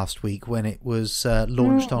 Evo last week when it was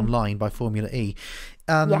launched online by Formula E.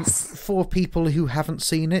 Yes. For people who haven't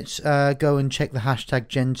seen it, go and check the hashtag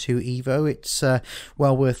Gen 2 Evo. It's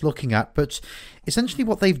well worth looking at. But essentially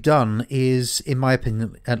what they've done is, in my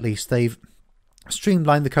opinion at least, they've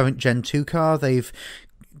streamlined the current Gen 2 car. They've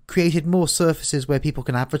created more surfaces where people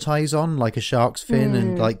can advertise on, like a shark's fin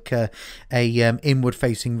and like a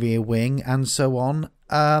inward-facing rear wing and so on.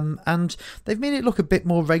 And they've made it look a bit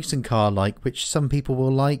more racing car-like, which some people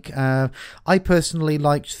will like. I personally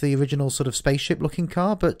liked the original sort of spaceship-looking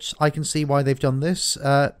car, but I can see why they've done this.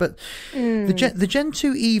 But the Gen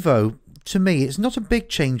 2 Evo, to me, it's not a big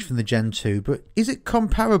change from the Gen 2, but is it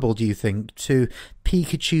comparable, do you think, to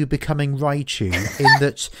Pikachu becoming Raichu, in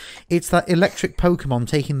that it's that electric Pokemon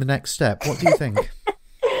taking the next step? What do you think?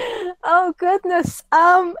 Oh, goodness.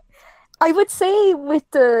 I would say with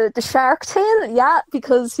the shark tail, yeah,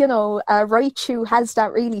 because, Raichu has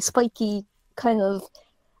that really spiky kind of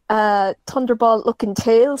Thunderbolt-looking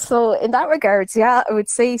tail. So in that regards, yeah, I would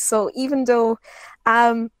say so, even though...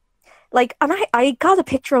 and I got a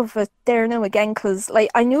picture of it there now again, because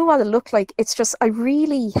I knew what it looked like. It's just, I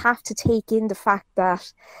really have to take in the fact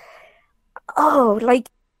that, I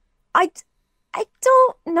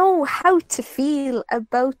don't know how to feel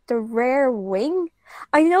about the rear wing.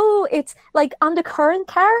 I know it's on the current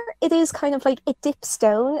car, it is kind of it dips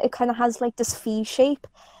down. It kind of has this V shape,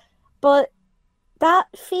 but that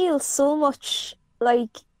feels so much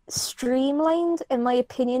streamlined, in my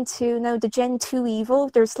opinion, to now the Gen 2 Evo.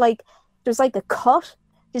 There's a cut.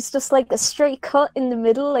 It's just a straight cut in the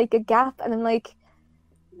middle, a gap, and I'm that.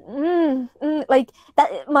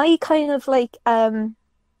 My kind of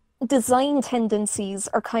design tendencies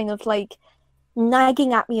are kind of like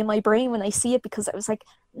nagging at me in my brain when I see it, because I was like,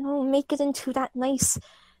 no, make it into that nice,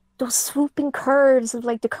 those swooping curves of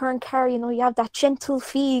like the current car. You know, you have that gentle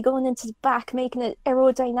fee going into the back, making it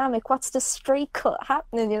aerodynamic. What's the straight cut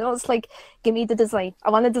happening? You know, it's like, give me the design.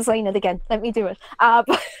 I want to design it again. Let me do it.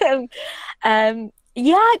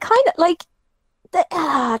 Yeah, kind of like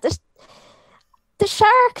the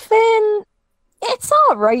shark fin. It's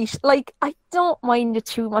all right. Like, I don't mind it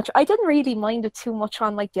too much. I didn't really mind it too much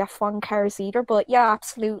on like the F1 cars either. But yeah,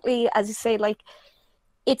 absolutely. As you say, like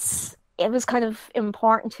it was kind of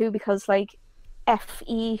important too, because like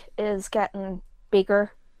FE is getting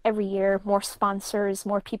bigger every year, more sponsors,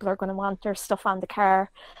 more people are going to want their stuff on the car.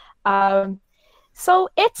 So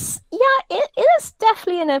it is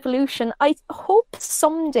definitely an evolution. I hope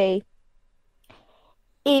someday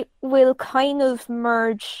it will kind of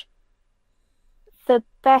merge the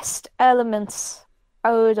best elements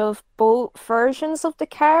out of both versions of the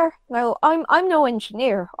car. Now, I'm no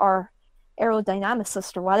engineer or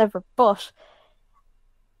aerodynamicist or whatever, but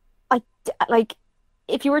I like,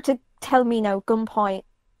 if you were to tell me now, gunpoint,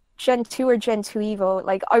 Gen 2 or Gen 2 Evo,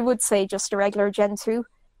 like I would say just a regular Gen 2.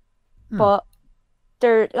 But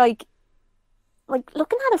they're like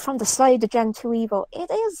looking at it from the side of Gen 2 Evo,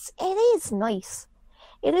 it is nice.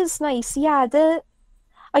 It is nice. Yeah,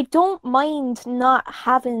 I don't mind not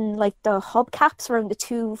having like the hubcaps around the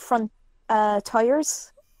two front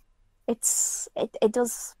tires. It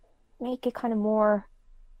does make it kind of more,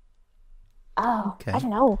 Okay. I don't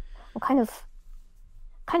know. I'm kind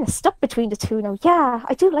of stuck between the two now. Yeah,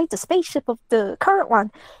 I do like the spaceship of the current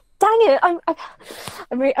one. Dang it,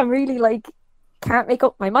 I'm really like can't make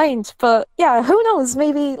up my mind. But yeah, who knows?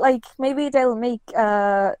 Maybe they'll make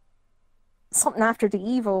something after the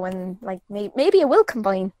Evo, and like maybe it will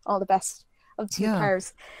combine all the best of two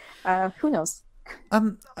cars. Who knows? I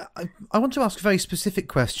want to ask a very specific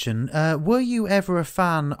question. Were you ever a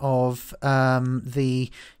fan of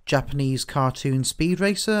the Japanese cartoon Speed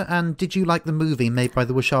Racer, and did you like the movie made by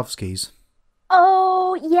the Wachowskis?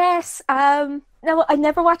 Oh yes. No, I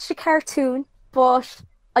never watched the cartoon, but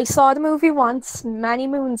I saw the movie once many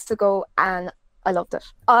moons ago, and I loved it.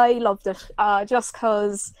 I loved it. Just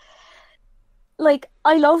because, like,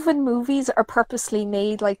 I love when movies are purposely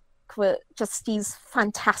made like with just these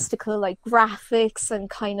fantastical like graphics and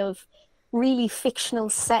kind of really fictional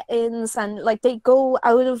settings, and like they go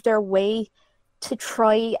out of their way to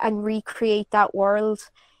try and recreate that world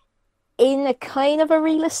in a kind of a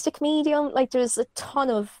realistic medium. Like there's a ton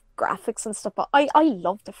of graphics and stuff, but I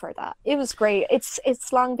loved it for that. It was great.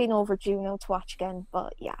 It's long been overdue now to watch again,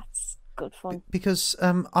 but yeah, it's good fun. Because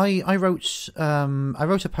I wrote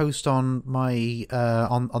a post on my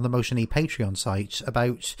on the Motion E Patreon site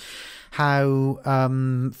about how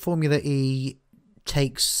Formula E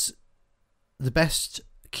takes the best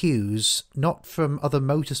cues not from other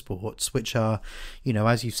motorsports, which are, you know,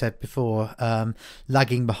 as you said before,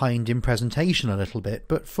 lagging behind in presentation a little bit,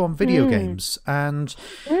 but from video games. And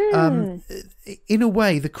in a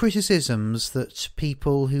way, the criticisms that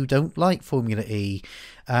people who don't like Formula E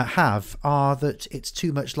have are that it's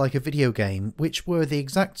too much like a video game, which were the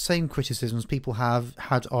exact same criticisms people have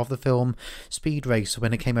had of the film Speed Racer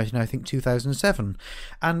when it came out in, I think, 2007.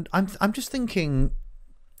 And I'm just thinking,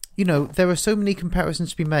 you know, there are so many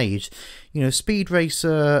comparisons to be made. You know, Speed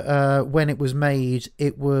Racer, when it was made,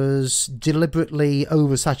 it was deliberately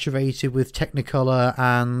oversaturated with Technicolor,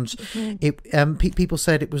 and people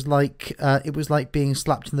said it was like being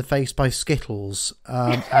slapped in the face by Skittles,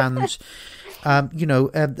 and you know,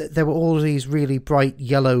 there were all these really bright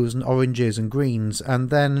yellows and oranges and greens, and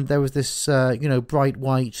then there was this you know, bright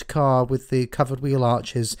white car with the covered wheel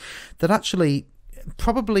arches that actually,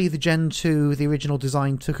 probably the Gen 2, the original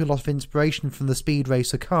design, took a lot of inspiration from the Speed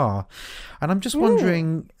Racer car. And I'm just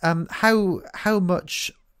wondering how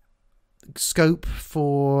much scope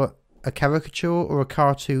for a caricature or a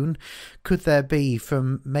cartoon could there be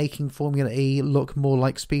from making Formula E look more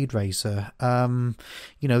like Speed Racer?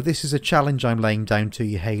 You know, this is a challenge I'm laying down to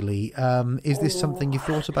you, Hayley. Is this something you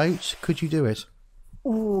thought about? Could you do it?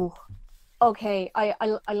 Ooh, okay.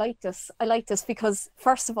 I like this. I like this because,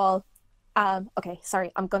 first of all, okay, sorry,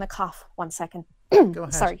 I'm gonna cough 1 second. Go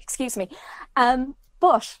ahead. Sorry, excuse me.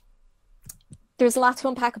 But there's a lot to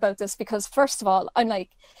unpack about this, because first of all, I'm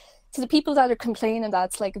like, to the people that are complaining that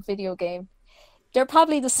it's like a video game, they're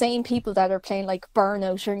probably the same people that are playing like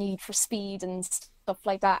Burnout or Need for Speed and stuff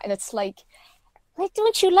like that, and it's like,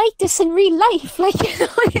 don't you like this in real life? Like, you know,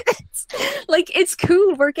 it's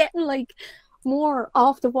cool. We're getting like more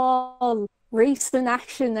off the wall racing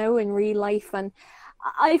action now in real life, and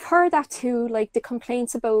I've heard that too, like the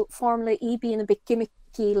complaints about Formula E being a bit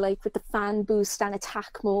you, like with the fan boost and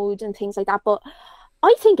attack mode and things like that. But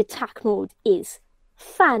I think attack mode is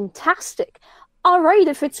fantastic. All right,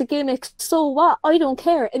 if it's a gimmick, so what? I don't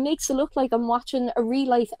care. It makes it look like I'm watching a real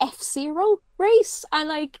life F-Zero race, and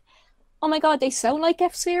like, oh my god, they sound like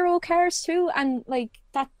F-Zero cars too, and like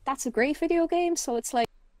that's a great video game. So it's like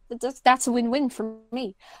that's a win-win for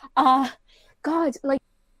me. God, like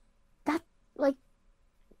that, like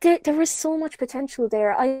there was so much potential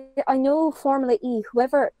there. I know Formula E,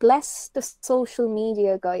 whoever, bless the social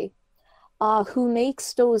media guy, who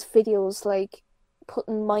makes those videos like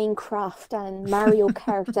putting Minecraft and Mario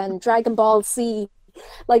Kart and Dragon Ball Z.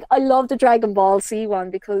 Like, I love the Dragon Ball Z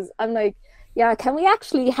one because I'm like, yeah, can we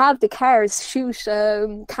actually have the cars shoot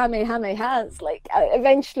Kamehamehas? Like,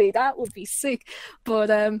 eventually that would be sick. But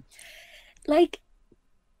like,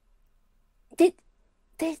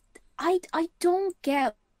 I don't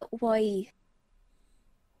get why.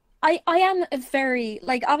 I am a very,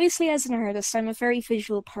 like, obviously as an artist, I'm a very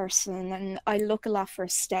visual person and I look a lot for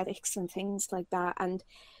aesthetics and things like that. And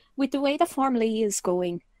with the way the Formula E is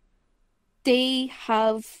going, they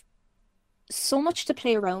have so much to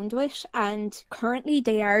play around with, and currently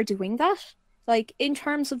they are doing that. Like, in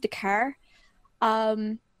terms of the car,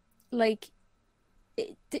 like,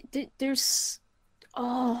 there's,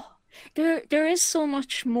 there is so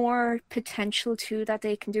much more potential too that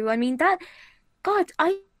they can do. I mean, that, God,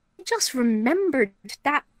 I just remembered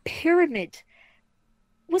that pyramid.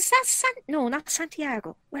 Was that no, not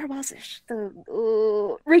Santiago. Where was it?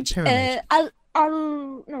 The Ridge.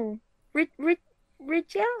 No,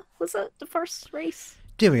 Rigia? Was it the first race?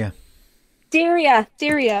 Diria. Why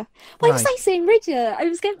was I saying Rigia? I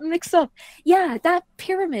was getting mixed up. Yeah, that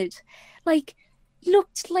pyramid, like,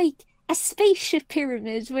 looked like a spaceship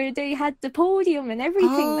pyramid where they had the podium and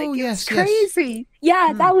everything. Oh, like, yes, it's crazy. Yes.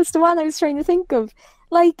 Yeah, that was the one I was trying to think of.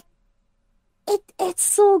 Like, it's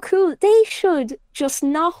so cool. They should just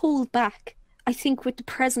not hold back, I think, with the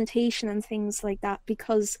presentation and things like that,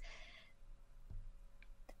 because,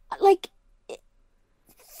 like,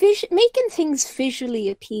 making things visually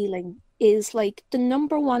appealing is like the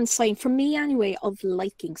number one sign, for me anyway, of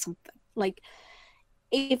liking something. Like,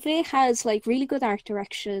 if it has like really good art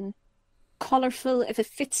direction, colorful, if it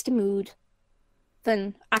fits the mood,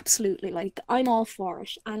 then absolutely, like, I'm all for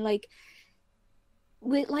it. And like,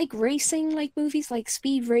 with like racing, like movies like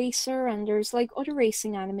Speed Racer, and there's like other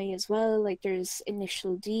racing anime as well, like there's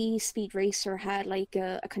Initial D. Speed Racer had like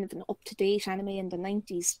a kind of an up-to-date anime in the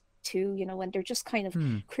 90s too, you know, and they're just kind of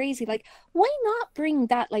crazy. Like, why not bring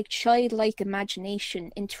that like childlike imagination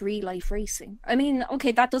into real life racing? I mean,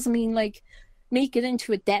 okay, that doesn't mean like make it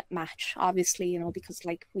into a death match, obviously, you know, because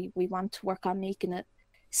like we want to work on making it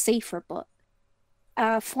safer, but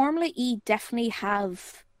Formula E definitely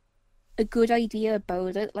have a good idea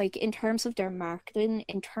about it, like in terms of their marketing,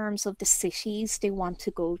 in terms of the cities they want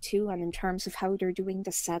to go to, and in terms of how they're doing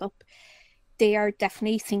the setup. They are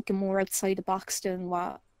definitely thinking more outside the box than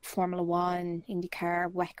what Formula One,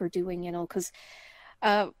 IndyCar, WEC are doing, you know, because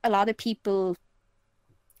a lot of people,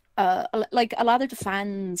 like a lot of the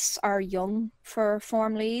fans are young for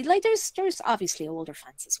Formula E. Like, there's obviously older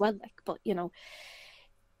fans as well, like, but you know,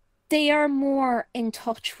 they are more in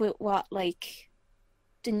touch with what like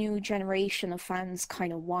the new generation of fans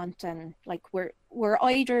kind of want, and like we're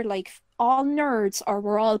either like all nerds or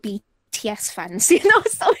we're all BTS fans, you know.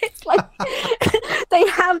 So it's like they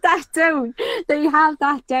have that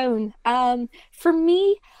down. For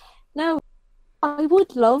me now, I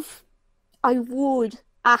would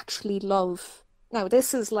actually love, now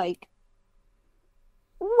this is like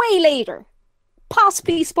way later,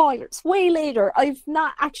 possibly spoilers, way later, I've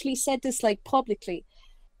not actually said this like publicly.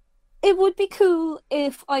 It would be cool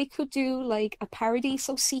if I could do like a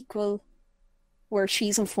Paradiso sequel where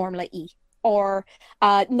she's in Formula E, or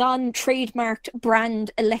non-trademarked brand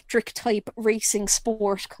electric type racing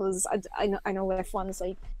sport, because I know F1 is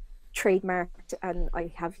like trademarked, and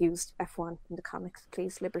I have used F1 in the comics.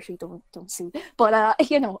 Please, Liberty, don't sue. But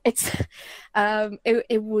you know, it's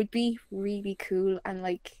it would be really cool, and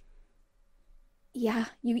like, yeah,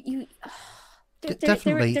 you.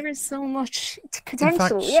 Definitely. There is so much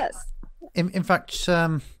potential. Yes. In fact,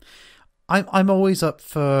 I'm always up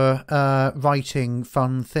for writing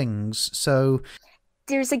fun things. So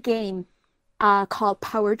there's a game called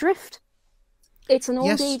Power Drift. It's an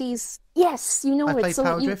old 80s. Yes, you know it. I played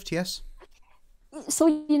Power Drift. Yes. So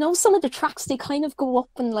you know, some of the tracks, they kind of go up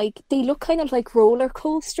and like they look kind of like roller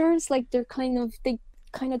coasters. Like they kind of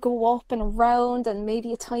go up and around, and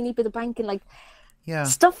maybe a tiny bit of banking, like. Yeah.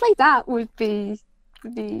 Stuff like that would be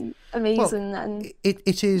would be amazing. Well, And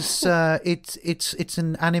it is it's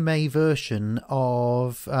an anime version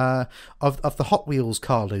of the Hot Wheels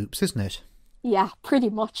car loops, isn't it? yeah, pretty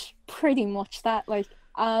much that. Like,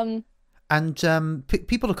 And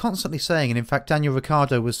people are constantly saying, and in fact, Daniel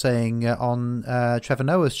Ricciardo was saying on Trevor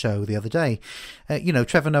Noah's show the other day,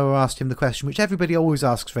 Trevor Noah asked him the question, which everybody always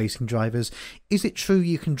asks racing drivers, is it true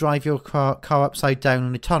you can drive your car upside down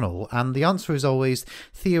in a tunnel? And the answer is always,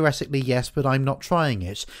 theoretically, yes, but I'm not trying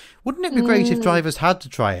it. Wouldn't it be great if drivers had to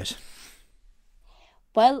try it?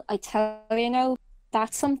 well, I tell you now,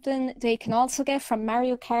 that's something they can also get from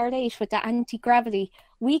Mario Kart 8 with the anti-gravity.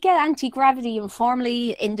 We get anti-gravity in Formula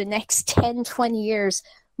E in the next 10, 20 years.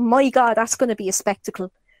 My God, that's going to be a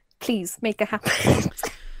spectacle. Please, make it happen.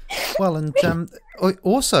 Well, and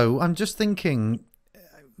also, I'm just thinking,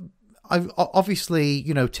 obviously,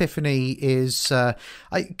 Tiffany is.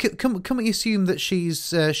 Can we assume that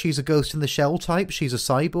she's a Ghost in the Shell type? She's a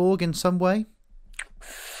cyborg in some way?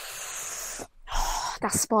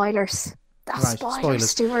 That's spoilers. That's Right, spoilers,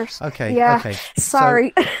 Stuart. Okay. Yeah. Okay.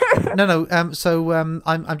 Sorry. No. I'm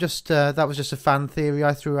just. That was just a fan theory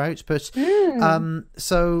I threw out. But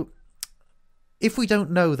so, if we don't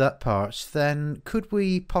know that part, then could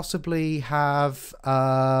we possibly have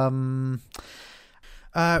Robo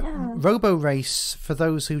Race? For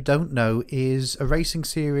those who don't know, is a racing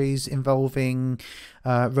series involving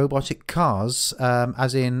robotic cars,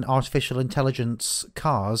 as in artificial intelligence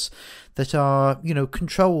cars that are,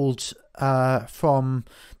 controlled from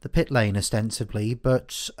the pit lane ostensibly,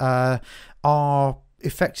 but are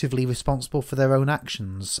effectively responsible for their own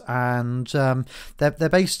actions, and they're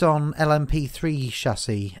based on LMP3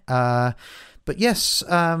 chassis. But yes,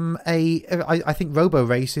 I think Robo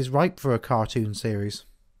Race is ripe for a cartoon series.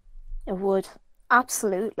 It would.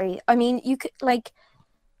 Absolutely. I mean, you could, like,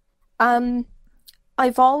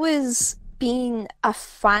 I've always been a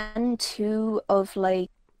fan too of, like,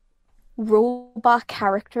 robot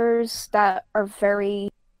characters that are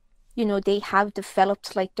very, they have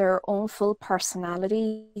developed, like, their own full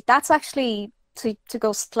personality. That's actually, to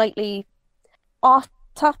go slightly off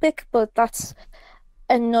topic, but that's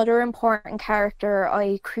another important character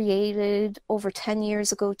I created over 10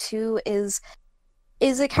 years ago too, is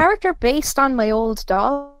a character based on my old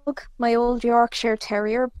dog, my old Yorkshire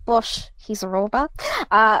Terrier, but he's a robot,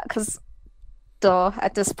 because duh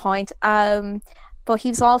at this point. But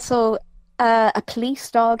he's also a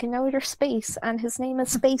police dog in outer space, and his name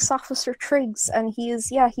is Space Officer Triggs, and he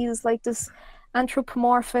is like this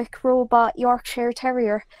anthropomorphic robot Yorkshire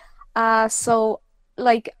Terrier. So,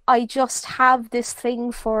 like, I just have this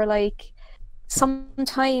thing for, like,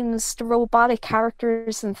 sometimes the robotic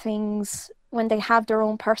characters and things, when they have their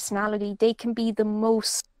own personality, they can be the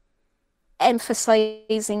most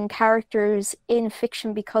emphasizing characters in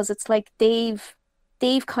fiction, because it's like they've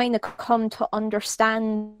kind of come to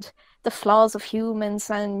understand the flaws of humans,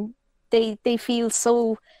 and they feel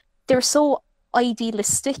they're so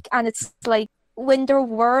idealistic, and it's like when their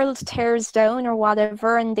world tears down or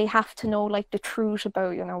whatever, and they have to know, like, the truth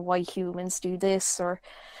about, why humans do this or,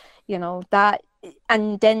 that,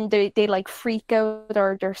 and then they like freak out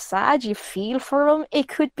or they're sad, you feel for them. It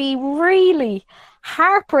could be really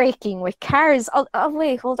heartbreaking with Cars. Oh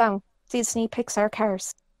wait, hold on. Disney Pixar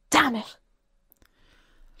Cars. Damn it.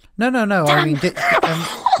 No. I mean,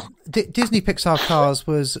 Disney Pixar Cars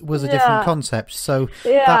was a different concept. So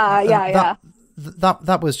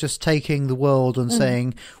that was just taking the world and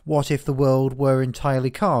saying, what if the world were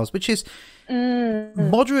entirely cars? Which is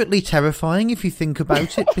moderately terrifying if you think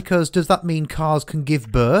about it, because does that mean cars can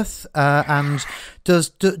give birth? And does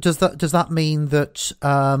that mean that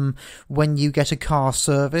when you get a car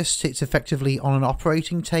serviced, it's effectively on an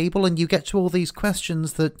operating table, and you get to all these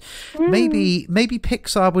questions that maybe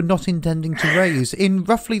Pixar were not intending to raise, in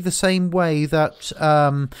roughly the same way that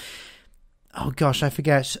oh gosh, I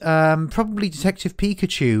forget. Probably Detective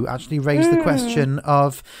Pikachu actually raised the question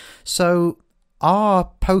of, so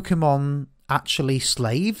are Pokemon actually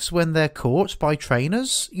slaves when they're caught by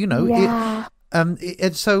trainers?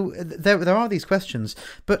 And so there are these questions.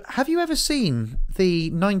 But have you ever seen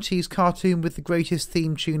the 90s cartoon with the greatest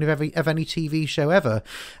theme tune of any TV show ever,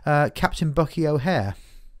 Captain Bucky O'Hare?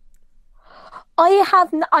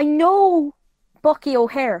 I know Bucky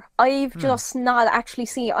O'Hare. I've just not actually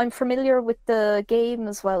seen. I'm familiar with the game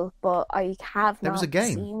as well, but I have not. There was a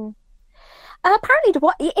game. Seen. Apparently,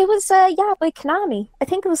 it was by Konami. I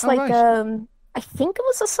think it was right. I think it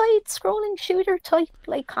was a side-scrolling shooter type,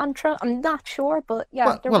 like Contra. I'm not sure, but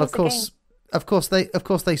yeah. Well, of course. Of course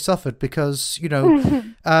they suffered because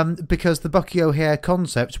because the Bucky O'Hare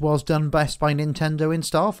concept was done best by Nintendo in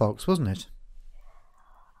Star Fox, wasn't it?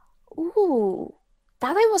 Ooh.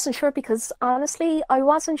 That I wasn't sure because honestly, I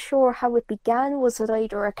wasn't sure how it began. Was it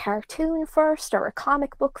either a cartoon first or a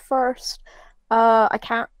comic book first? I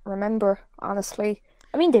can't remember, honestly.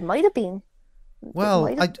 I mean, they might have been. It Well,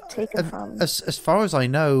 might have taken from. as far as I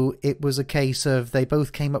know, it was a case of they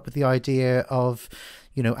both came up with the idea of,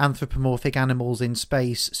 anthropomorphic animals in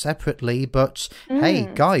space separately. But hey,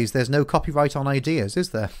 guys, there's no copyright on ideas, is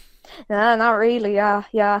there? Nah, not really. Yeah.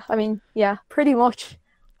 I mean, yeah, pretty much.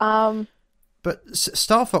 But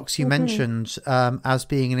Star Fox, you mentioned as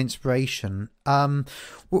being an inspiration.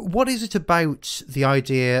 What is it about the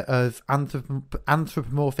idea of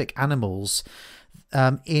anthropomorphic animals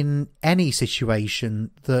in any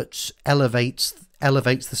situation that elevates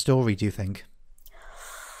the story? Do you think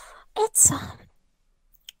It's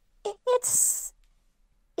it's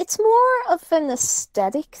it's more of an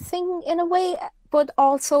aesthetic thing in a way, but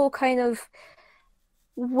also kind of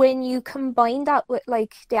when you combine that with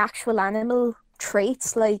like the actual animal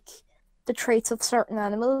traits, like the traits of certain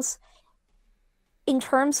animals, in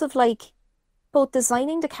terms of like both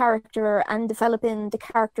designing the character and developing the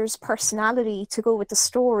character's personality to go with the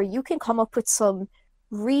story, you can come up with some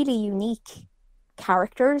really unique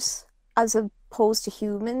characters as opposed to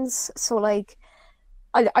humans. So like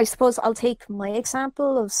I suppose I'll take my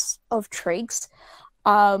example of Triggs.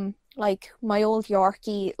 Like my old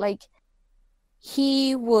Yorkie, like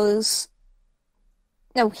he was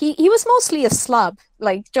no, he was mostly a slob,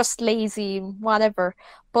 like just lazy, whatever.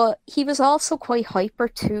 But he was also quite hyper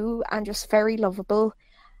too, and just very lovable.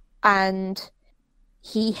 And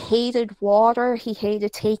he hated water, he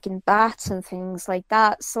hated taking baths and things like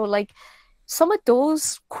that. So like some of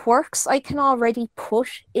those quirks I can already put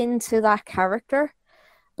into that character.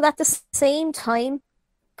 But at the same time,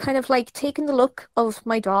 kind of like taking the look of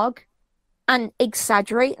my dog and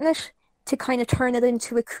exaggerating it to kind of turn it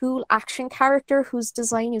into a cool action character whose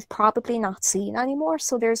design you've probably not seen anymore.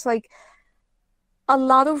 So there's like a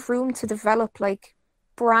lot of room to develop like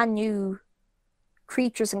brand new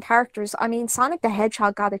creatures and characters. I mean, Sonic the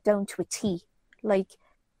Hedgehog got it down to a T. Like,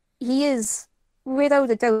 he is without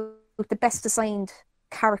a doubt the best designed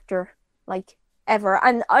character like ever.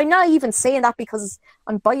 And I'm not even saying that because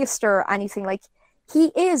I'm biased or anything. Like,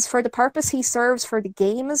 he is, for the purpose he serves for the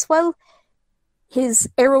game as well. His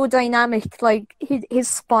aerodynamic, like his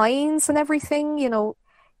spines and everything,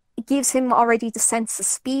 it gives him already the sense of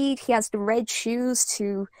speed. He has the red shoes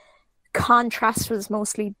to contrast with his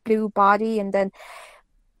mostly blue body. And then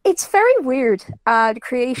it's very weird, the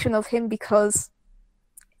creation of him, because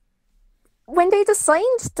when they designed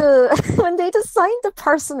the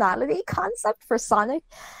personality concept for Sonic,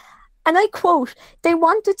 and I quote, they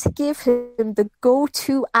wanted to give him the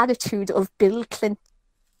go-to attitude of Bill Clinton.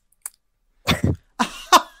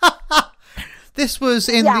 This was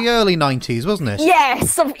in the early 90s, wasn't it?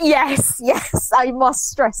 Yes, I must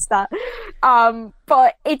stress that.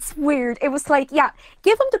 But it's weird. It was like, give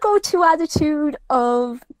him the go-to attitude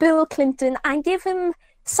of Bill Clinton and give him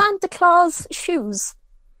Santa Claus shoes.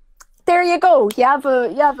 There you go. You have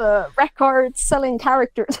a record-selling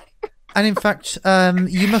character. And in fact,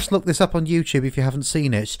 you must look this up on YouTube if you haven't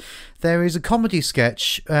seen it. There is a comedy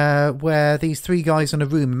sketch where these three guys in a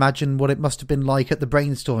room imagine what it must have been like at the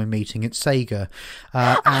brainstorming meeting at Sega.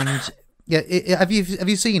 And yeah, have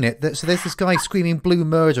you seen it? So there's this guy screaming blue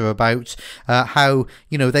murder about how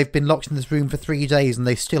they've been locked in this room for 3 days and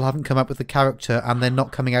they still haven't come up with the character, and they're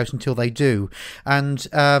not coming out until they do. And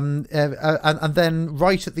then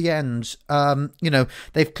right at the end,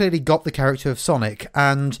 they've clearly got the character of Sonic,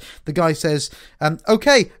 and the guy says,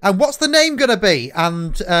 "Okay, and what's the name gonna be?"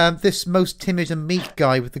 And this most timid and meek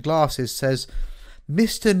guy with the glasses says,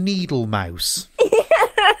 "Mr. Needle Mouse."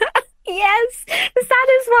 Yes, that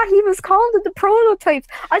is what he was called in the prototypes.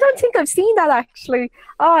 I don't think I've seen that actually.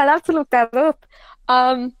 Oh, I'll have to look that up.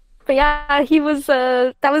 But yeah, he was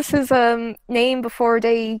that was his name before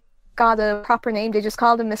they got a proper name. They just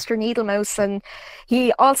called him Mr. Needlemouse, and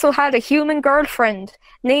he also had a human girlfriend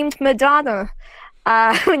named Madonna.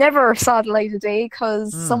 We never saw the light of day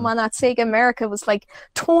because someone at Sega America was like,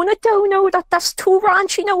 "Tone it down, no, that's too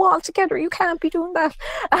raunchy, no, altogether. You can't be doing that."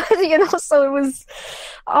 So it was,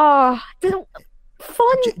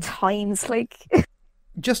 fun times, like.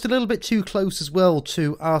 Just a little bit too close as well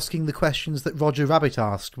to asking the questions that Roger Rabbit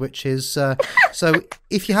asked, which is, so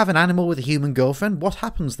if you have an animal with a human girlfriend, what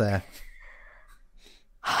happens there?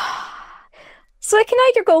 So it can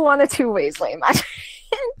either go one of two ways, like imagine.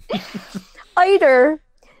 Either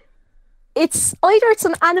it's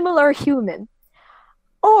an animal or a human,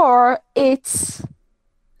 or it's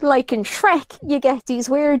like in Shrek, you get these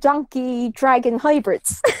weird donkey dragon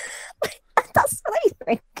hybrids. That's what I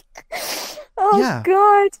think. Oh, yeah.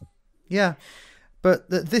 God. Yeah. But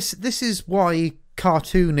this is why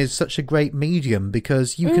cartoon is such a great medium,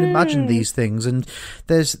 because you can imagine these things, and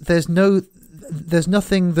there's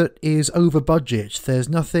nothing that is over budget. There's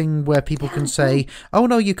nothing where people can say, oh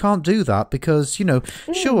no, you can't do that, because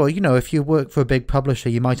sure, if you work for a big publisher,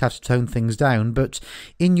 you might have to tone things down, but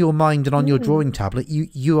in your mind and on your drawing tablet,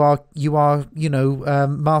 you are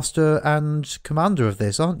master and commander of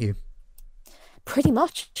this, aren't you? Pretty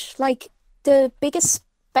much. Like, the biggest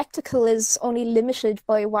spectacle is only limited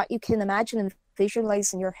by what you can imagine and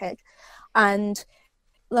visualize in your head, and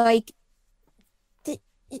like it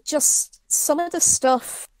just, some of the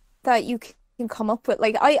stuff that you can come up with,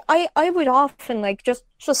 like I would often, like,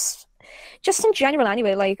 just in general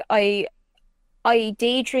anyway, like I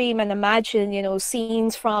daydream and imagine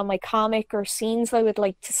scenes from my comic or scenes I would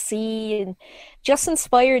like to see, and just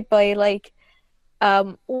inspired by like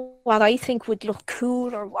what I think would look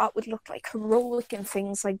cool or what would look like heroic and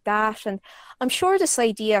things like that. And I'm sure this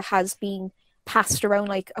idea has been passed around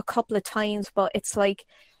like a couple of times, but it's like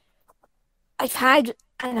I've had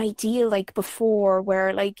an idea like before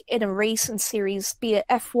where, like, in a racing series, be it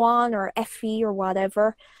F1 or FE or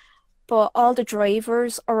whatever, but all the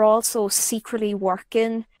drivers are also secretly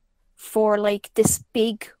working for like this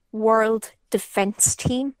big world defense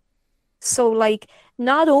team. So like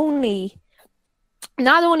not only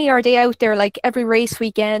are they out there like every race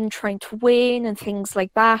weekend trying to win and things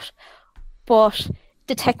like that, but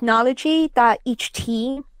the technology that each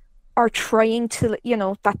team are trying to,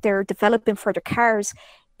 that they're developing for the cars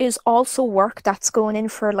is also work that's going in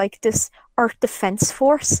for like this Earth Defense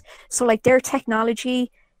Force. So like their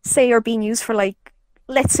technology, say, are being used for like,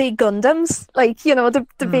 let's say, Gundams, like, the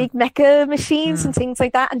big mecha machines and things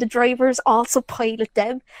like that, and the drivers also pilot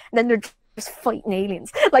them, and then they're just fighting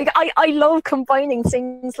aliens. Like I love combining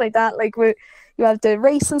things like that, like you have the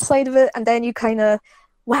racing side of it, and then you kind of,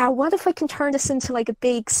 wow, what if I can turn this into like a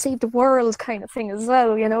big save the world kind of thing as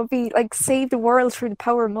well, be like save the world through the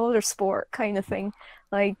power of motorsport kind of thing.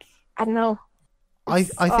 Like, I don't know. I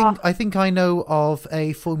think I know of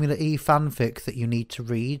a Formula E fanfic that you need to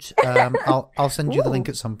read. I'll send you the link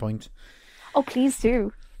at some point. Oh, please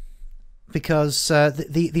do. Because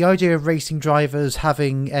the idea of racing drivers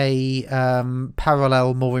having a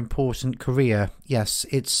parallel, more important career, yes,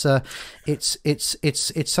 it's something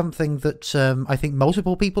that I think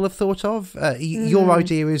multiple people have thought of. Your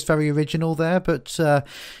idea is very original there, but other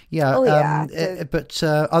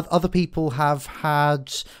people have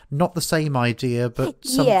had not the same idea, but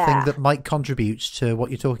something that might contribute to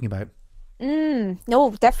what you're talking about.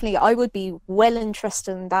 No, definitely, I would be well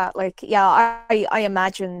interested in that. Like, yeah, I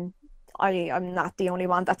imagine. I'm not the only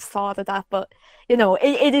one that's thought of that, but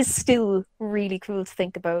it is still really cool to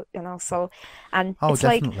think about, so, and it's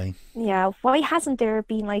definitely. Like, why hasn't there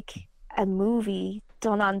been like a movie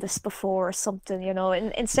done on this before or something,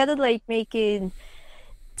 and instead of like making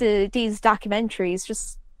these documentaries,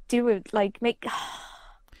 just do it, like, make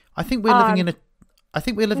I think we're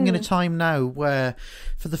living in a time now where,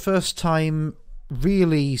 for the first time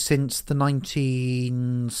really since the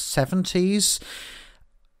 1970s,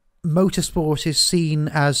 motorsport is seen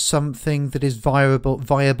as something that is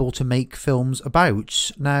viable to make films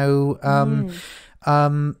about. Now,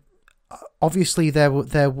 obviously there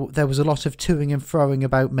was a lot of toing and froing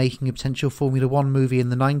about making a potential Formula One movie in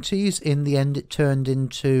the 90s. In the end, it turned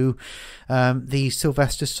into the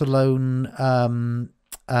Sylvester Stallone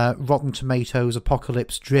Rotten Tomatoes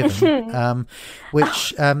Apocalypse Driven,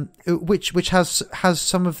 which has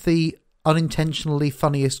some of the unintentionally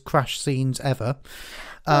funniest crash scenes ever.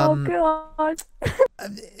 Oh God!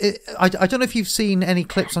 I don't know if you've seen any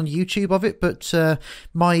clips on YouTube of it, but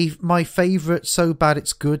my favourite "so bad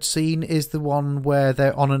it's good" scene is the one where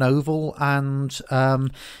they're on an oval and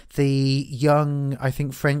the young, I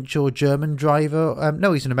think, French or German driver,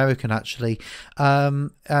 no, he's an American actually,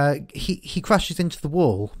 he crashes into the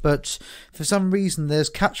wall, but for some reason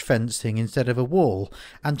there's catch fencing instead of a wall,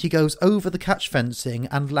 and he goes over the catch fencing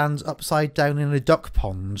and lands upside down in a duck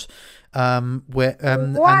pond. And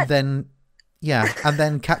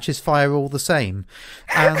then catches fire all the same,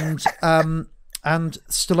 and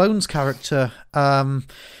Stallone's character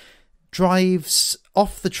drives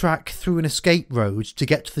off the track through an escape road to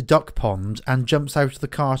get to the duck pond and jumps out of the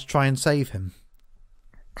car to try and save him.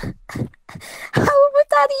 How would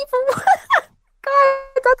that even work?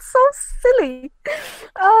 God, that's so silly.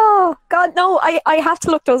 Oh God, no, I have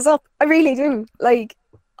to look those up. I really do. Like,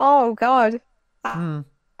 oh God.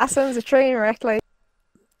 That sounds a train wreck, like.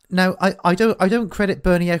 Now, I don't credit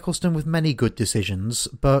Bernie Ecclestone with many good decisions,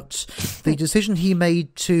 but the decision he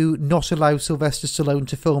made to not allow Sylvester Stallone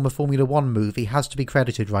to film a Formula One movie has to be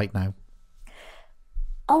credited right now.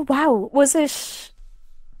 Oh wow, was it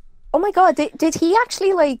my God, did he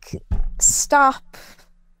actually like stop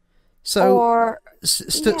So or yeah.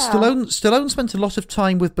 Stallone spent a lot of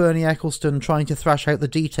time with Bernie Ecclestone trying to thrash out the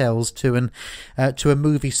details to a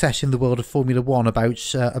movie set in the world of Formula One about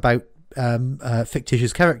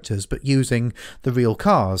fictitious characters, but using the real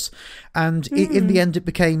cars. And in the end, it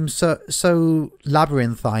became so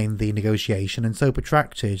labyrinthine, the negotiation, and so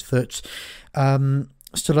protracted that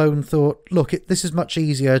Stallone thought, look, this is much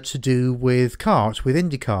easier to do with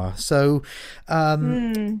IndyCar. So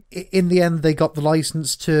in the end, they got the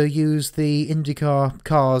license to use the IndyCar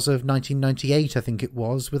cars of 1998, I think it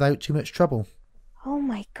was, without too much trouble. Oh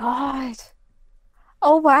my God.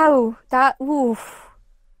 Oh wow. That oof.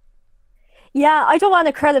 Yeah, I don't want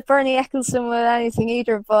to credit Bernie Ecclestone with anything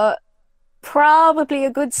either, but probably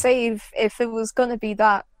a good save if it was gonna be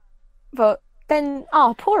that. But then,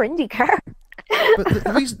 oh, poor IndyCar. But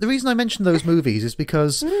the reason I mention those movies is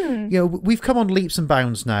because we've come on leaps and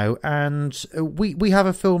bounds now, and we have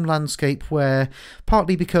a film landscape where,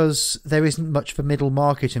 partly because there isn't much of a middle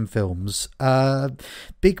market in films,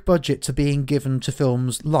 big budgets are being given to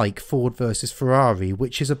films like Ford versus Ferrari,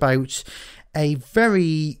 which is about a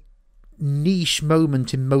very niche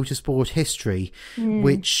moment in motorsport history,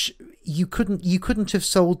 which you couldn't have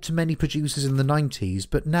sold to many producers in the 90s,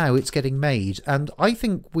 but now it's getting made. And I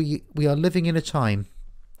think we are living in a time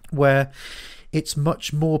where it's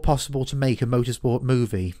much more possible to make a motorsport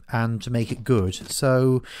movie and to make it good.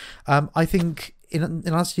 So I think in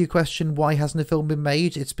answer to your question, why hasn't a film been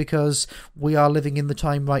made, it's because we are living in the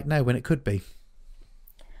time right now when it could be.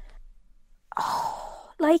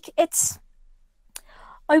 Oh, like it's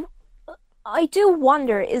I do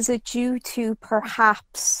wonder, is it due to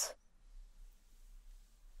perhaps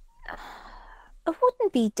it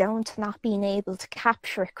wouldn't be down to not being able to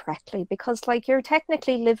capture it correctly, because like you're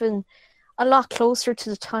technically living a lot closer to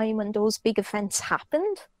the time when those big events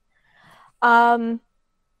happened. Um,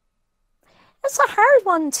 it's a hard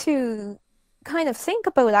one to kind of think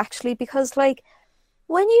about actually, because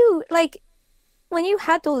when you when you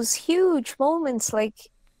had those huge moments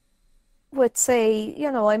would say,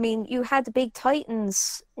 I mean, you had the big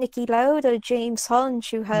titans, Niki Lauda, James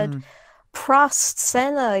Hunt, you had Prost,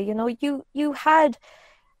 Senna, you had,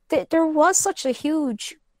 there was such a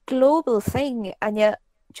huge global thing, and yet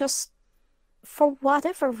just for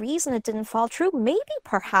whatever reason it didn't fall through. Maybe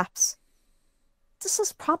perhaps this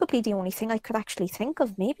is probably the only thing I could actually think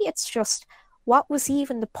of. Maybe it's just, what was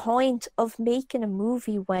even the point of making a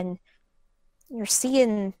movie when you're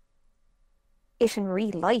seeing it in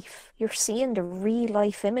real life? You're seeing the real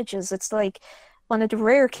life images. It's like one of the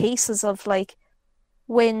rare cases of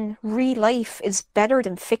when real life is better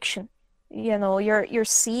than fiction. You're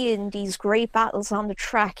seeing these great battles on the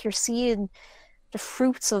track. You're seeing the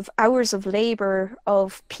fruits of hours of labor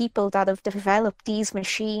of people that have developed these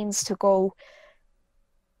machines to go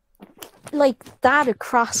like that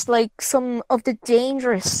across some of the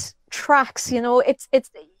dangerous tracks. It's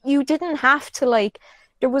you didn't have to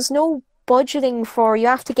there was no budgeting for, you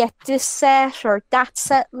have to get this set or that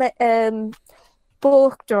set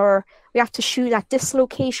booked, or we have to shoot at this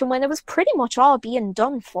location, when it was pretty much all being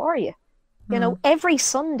done for you. Every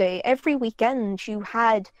Sunday, every weekend, you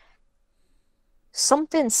had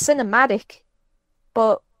something cinematic,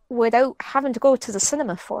 but without having to go to the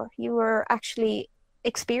cinema for. You were actually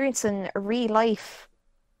experiencing a real life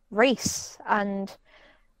race.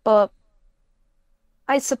 But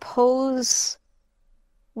I suppose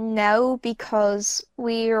now, because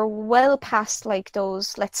we're well past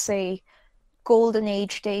those, let's say, golden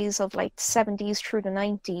age days of the 70s through the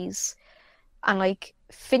 90s, and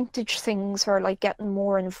vintage things are getting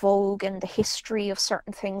more in vogue, and the history of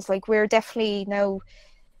certain things, we're definitely now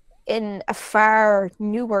in a far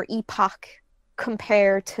newer epoch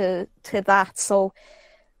compared to that. So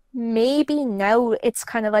maybe now it's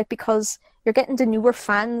kind of because you're getting the newer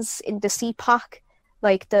fans in this epoch,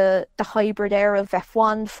 the hybrid era of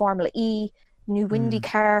F1, Formula E, new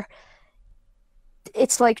IndyCar.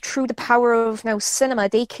 It's through the power of now cinema,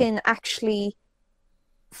 they can actually,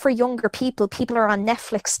 for younger people are on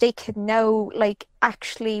Netflix, they can now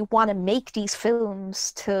actually want to make these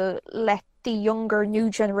films to let the younger new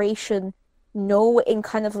generation know in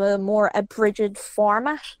kind of a more abridged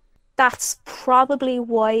format. That's probably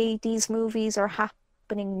why these movies are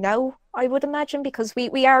happening now, I would imagine, because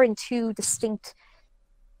we are in two distinct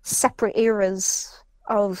separate eras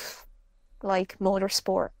of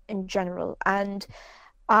motorsport in general. And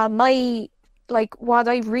my what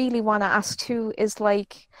I really want to ask too is well,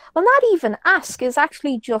 not even ask, is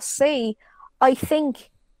actually just say, I think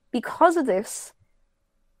because of this,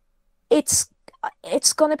 it's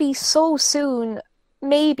gonna be so soon,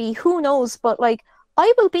 maybe, who knows, but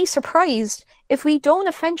I will be surprised if we don't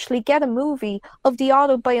eventually get a movie of the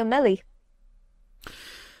Auto Biomelli.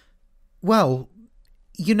 Well,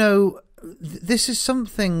 this is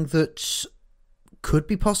something that could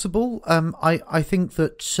be possible. I think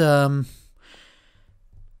that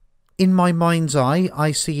in my mind's eye,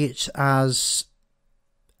 I see it as,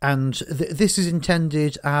 and this is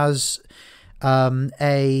intended as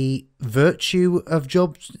a virtue of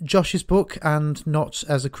Josh's book and not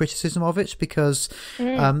as a criticism of it, because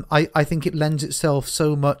I think it lends itself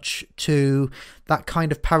so much to that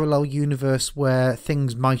kind of parallel universe where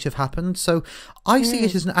things might have happened. So I see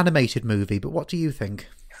it as an animated movie, but what do you think?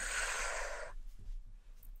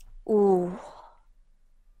 Ooh,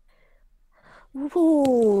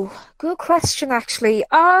 good question, actually.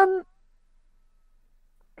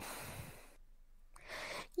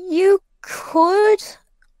 You could.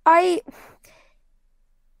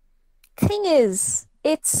 Thing is,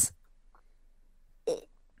 that's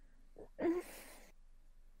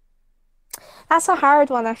a hard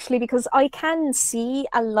one, actually, because I can see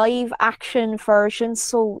a live action version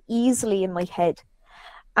so easily in my head.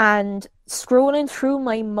 And scrolling through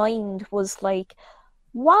my mind was like,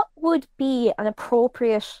 what would be an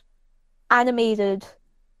appropriate animated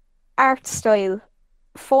art style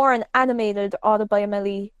for an animated Auto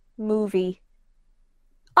Biomelli movie?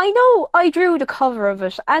 I know I drew the cover of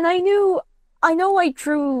it, and I know I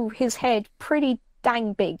drew his head pretty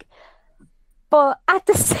dang big. But at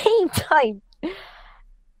the same time,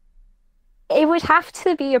 it would have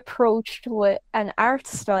to be approached with an art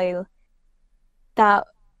style that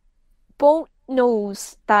both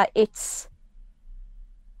knows that it's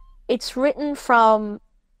written from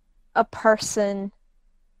a person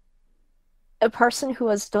who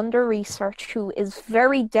has done their research, who is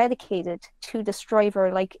very dedicated to this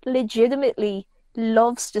driver, like legitimately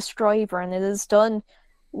loves this driver, and it is done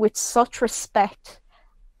with such respect,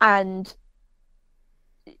 and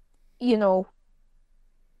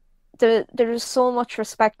there's so much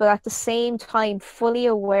respect, but at the same time fully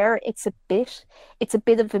aware it's a bit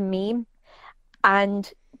of a meme,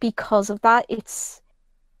 and because of that, it's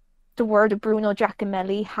the word of Bruno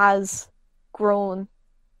Giacomelli has grown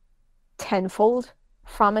tenfold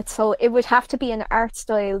from it. So it would have to be an art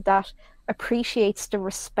style that appreciates the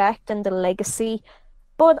respect and the legacy,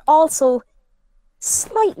 but also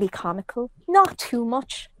slightly comical, not too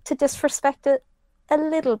much to disrespect it, a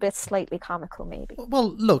little bit slightly comical maybe.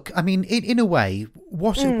 Well, look, I mean, in a way,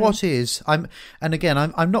 what is I'm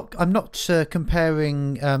not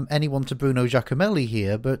comparing anyone to Bruno Giacomelli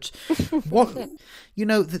here, but what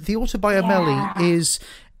the Auto Biomelli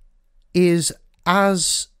is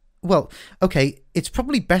as well. Okay, it's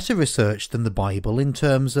probably better researched than the Bible in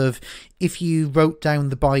terms of if you wrote down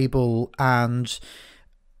the Bible and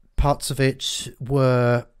parts of it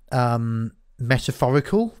were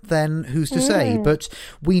metaphorical, then who's to say? But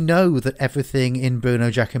we know that everything in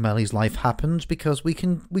Bruno Giacomelli's life happened because we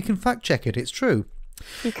can fact check it. It's true.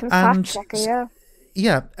 You can fact check it, yeah.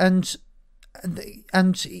 Yeah, and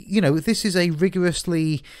this is a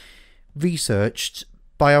rigorously researched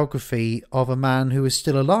biography of a man who is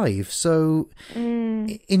still alive. So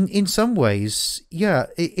in some ways, yeah,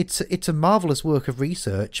 it's a marvelous work of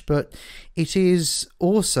research, but it is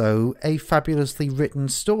also a fabulously written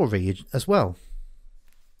story as well.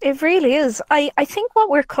 It really is. I think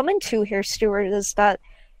what we're coming to here, Stuart, is that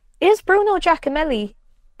is Bruno Giacomelli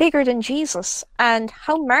bigger than Jesus, and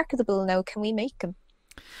how marketable now can we make him?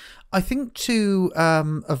 I think to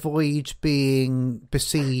avoid being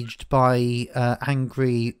besieged by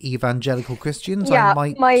angry evangelical Christians, I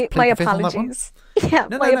might my apologies. Yeah,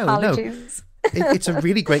 my apologies. It's a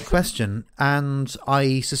really great question, and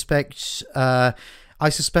I suspect that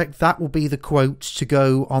will be the quote to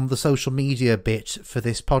go on the social media bit for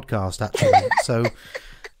this podcast, actually.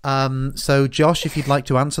 So Josh, if you'd like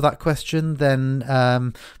to answer that question,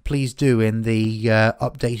 then please do in the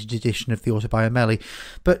updated edition of the Auto Biomelli.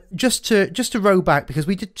 But just to row back, because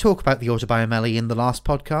we did talk about the Auto Biomelli in the last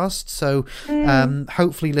podcast, so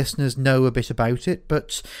hopefully listeners know a bit about it.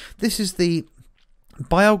 But this is the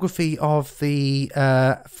biography of the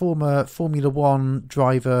former Formula One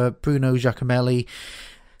driver Bruno Giacomelli,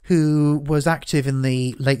 who was active in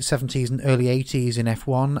the late 70s and early 80s in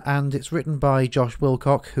F1, and it's written by Josh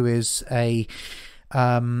Wilcock, who is a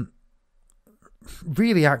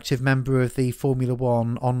really active member of the Formula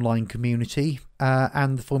One online community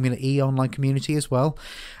and the Formula E online community as well.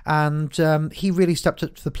 And he really stepped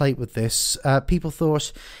up to the plate with this. People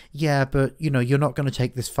thought, yeah, but you're not going to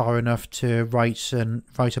take this far enough to write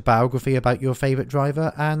a biography about your favourite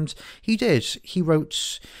driver, and he did. He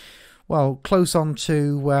wrote, well, close on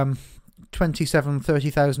to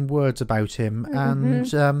 30,000 words about him,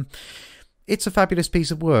 Mm-hmm. and it's a fabulous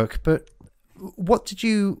piece of work. But what did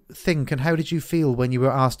you think and how did you feel when you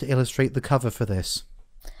were asked to illustrate the cover for this?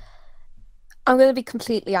 I'm going to be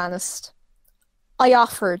completely honest. I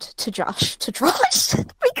offered to Josh to draw it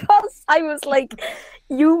because I was like,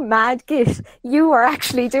 you mad git, you are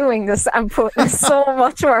actually doing this and putting so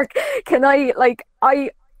much work. Can I, like,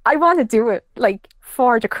 I want to do it, like,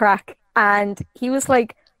 for the crack. And he was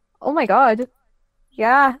like, oh my God,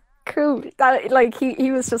 yeah, cool. That, like,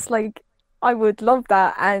 he was just like, I would love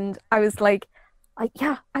that. And I was like, I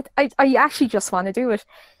actually just want to do it.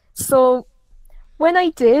 So when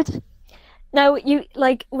I did, now you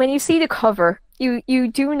like when you see the cover,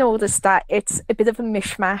 you do notice that it's a bit of a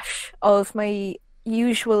mishmash of my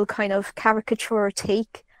usual kind of caricature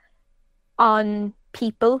take on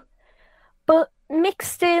people, but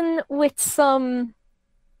mixed in with some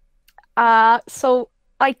so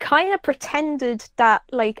I kind of pretended that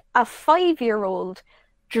like a 5-year-old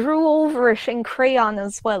drew over it in crayon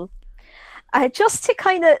as well. Just to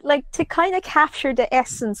kind of capture the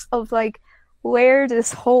essence of like where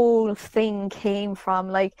this whole thing came from.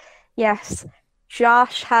 Like, yes,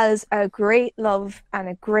 Josh has a great love and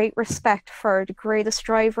a great respect for the greatest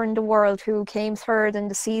driver in the world who came third in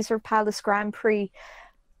the Caesar Palace Grand Prix,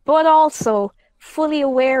 but also fully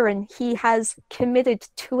aware and he has committed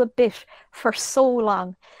to a bit for so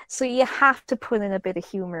long. So you have to put in a bit of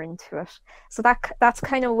humor into it. So that's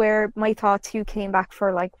kind of where my thought too came back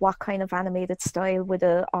for like what kind of animated style with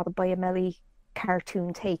a Autobiomeli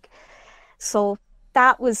cartoon take. So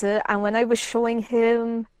that was it. And when I was showing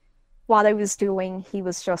him what I was doing, he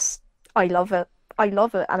was just, I love it. I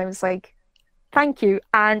love it. And I was like, thank you.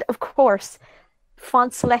 And of course,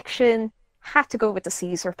 font selection had to go with the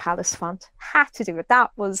Caesar Palace font. Had to do it. That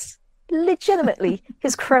was legitimately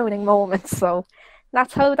his crowning moment. So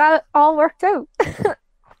that's how that all worked out.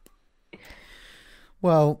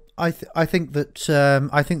 Well, I think that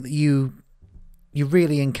you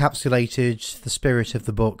really encapsulated the spirit of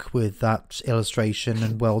the book with that illustration,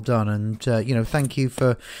 and well done. And thank you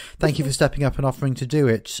for stepping up and offering to do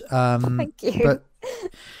it. Thank you. But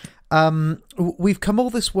we've come all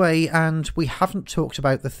this way and we haven't talked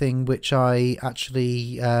about the thing which I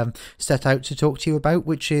actually set out to talk to you about,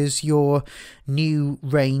 which is your new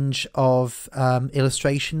range of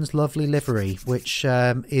illustrations, Lovely Livery, which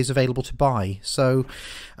is available to buy. So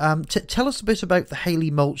tell us a bit about the Hayley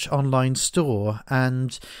Mulch online store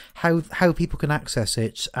and how people can access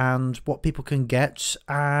it and what people can get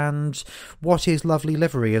and what is Lovely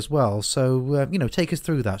Livery as well. So, take us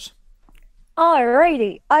through that.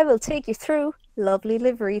 Alrighty, I will take you through Lovely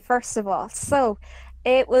Livery first of all. So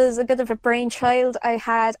it was a bit of a brainchild I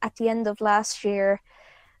had at the end of last year.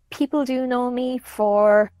 People do know me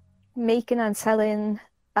for making and selling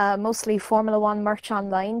mostly Formula One merch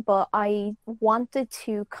online, but I wanted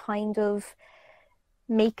to kind of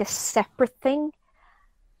make a separate thing,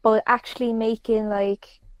 but actually making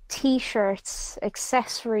like t-shirts,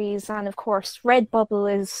 accessories, and of course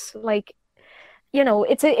Redbubble is like,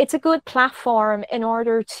 it's a good platform in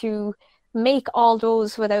order to make all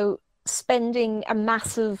those without spending a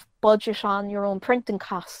massive budget on your own printing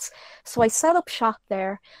costs. So I set up shop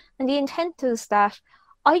there, and the intent is that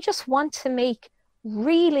I just want to make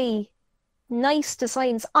really nice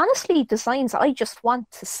designs, honestly, designs I just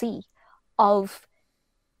want to see of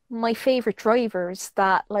my favorite drivers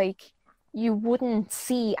that like you wouldn't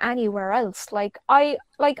see anywhere else. Like I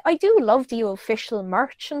do love the official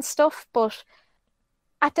merch and stuff, but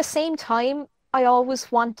at the same time, I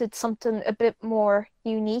always wanted something a bit more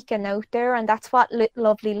unique and out there, and that's what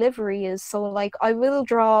Lovely Livery is. So, like, I will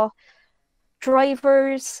draw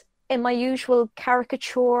drivers in my usual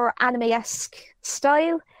caricature anime-esque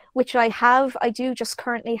style, which I have. I do just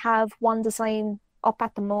currently have one design up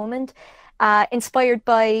at the moment, inspired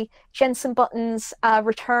by Jensen Button's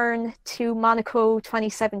return to Monaco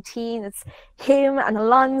 2017. It's him and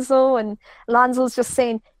Alonso's just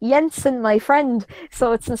saying, Jensen, my friend.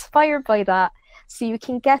 So it's inspired by that. So you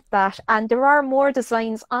can get that. And there are more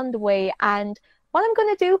designs on the way. And what I'm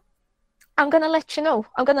going to do, I'm going to let you know.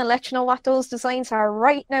 I'm going to let you know what those designs are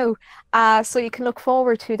right now, so you can look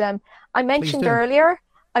forward to them. I mentioned earlier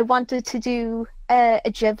I wanted to do a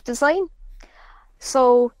Jev design.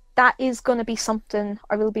 So that is going to be something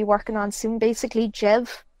I will be working on soon. Basically,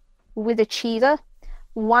 Jev with a cheetah.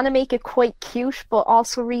 Want to make it quite cute, but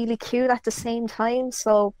also really cute at the same time.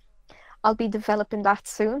 So I'll be developing that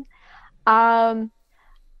soon. I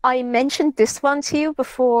mentioned this one to you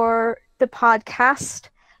before the podcast.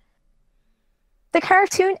 The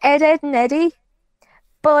cartoon Ed, Edd and Eddy,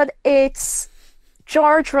 but it's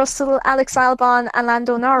George Russell, Alex Albon, and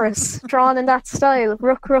Lando Norris, drawn in that style,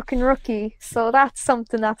 Rook, and Rookie. So that's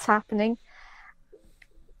something that's happening.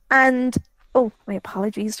 And, oh, my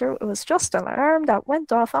apologies, there was just an alarm that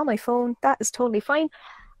went off on my phone. That is totally fine.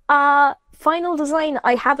 Final design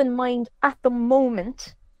I have in mind at the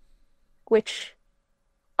moment, which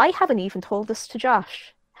I haven't even told this to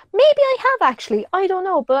Josh. Maybe I have, actually. I don't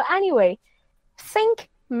know. But anyway, think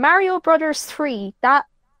Mario Brothers 3, that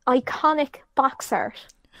iconic box art.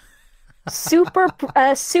 Super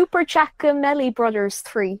Giacomelli Brothers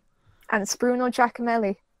 3. And it's Bruno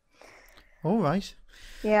Giacomelli. All right.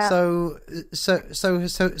 Yeah. So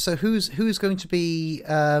who's going to be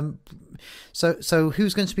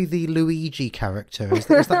who's going to be the Luigi character? Is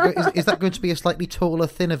that going to be a slightly taller,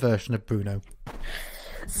 thinner version of Bruno?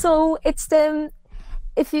 So it's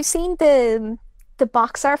if you've seen the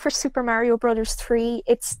box art for Super Mario Brothers 3,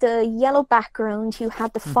 it's the yellow background. You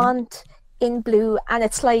had the font in blue, and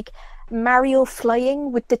it's like Mario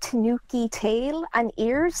flying with the Tanuki tail and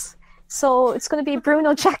ears. So it's going to be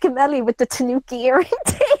Bruno Giacomelli with the Tanuki ear and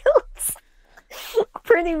tails,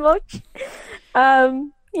 pretty much.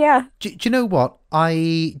 Yeah. Do you know what?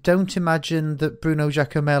 I don't imagine that Bruno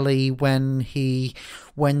Giacomelli, when he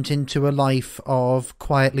went into a life of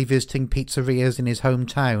quietly visiting pizzerias in his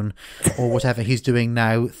hometown or whatever he's doing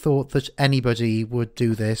now, thought that anybody would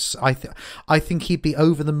do this. I think he'd be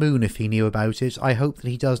over the moon if he knew about it. I hope that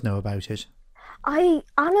he does know about it. I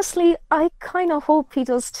kind of hope he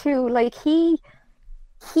does too. Like, he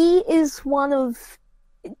is one of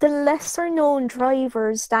the lesser known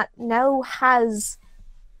drivers that now has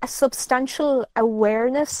a substantial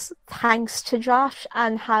awareness thanks to Josh,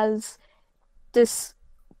 and has this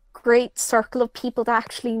great circle of people that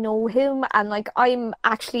actually know him, and like, I'm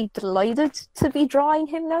actually delighted to be drawing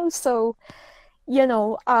him now. So, you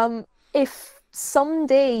know, if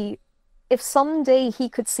someday he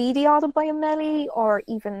could see the Autobiomelli or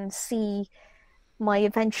even see my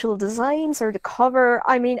eventual designs or the cover,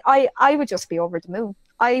 I mean, I would just be over the moon.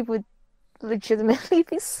 I would legitimately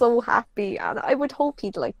be so happy, and I would hope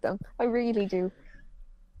he'd like them. I really do.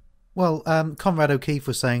 Well, Conrad O'Keefe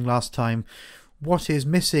was saying last time, what is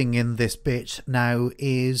missing in this bit now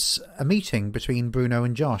is a meeting between Bruno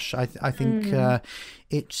and Josh. I think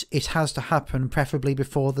it has to happen, preferably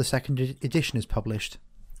before the second edition is published.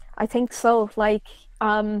 I think so. Like,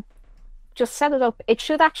 just set it up. It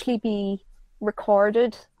should actually be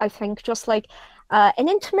recorded, I think, just like an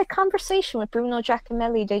intimate conversation with Bruno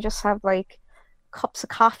Giacomelli. They just have like cups of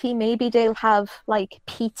coffee. Maybe they'll have like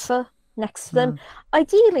pizza next to them.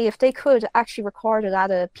 Ideally, if they could actually record it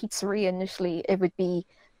at a pizzeria initially, it would be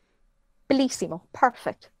bellissimo,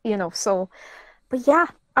 perfect, you know. So, but yeah,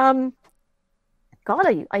 God,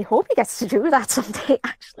 I hope he gets to do that someday.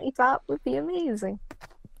 Actually, that would be amazing.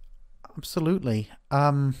 Absolutely.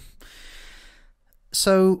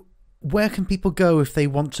 So where can people go if they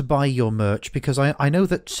want to buy your merch? Because I know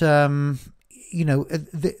that, you know,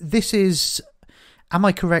 this is, am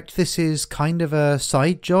I correct? This is kind of a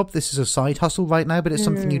side job. This is a side hustle right now, but it's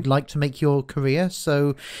something you'd like to make your career.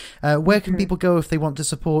 So where can people go if they want to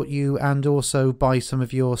support you and also buy some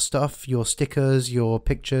of your stuff, your stickers, your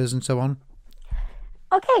pictures and so on?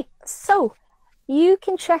 Okay, so you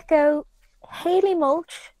can check out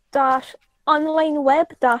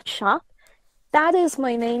hayleyMulch.onlineweb.shop. That is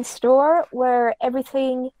my main store where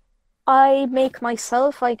everything I make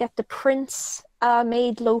myself. I get the prints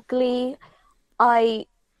made locally. I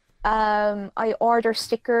order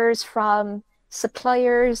stickers from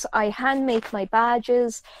suppliers. I hand make my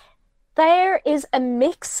badges. There is a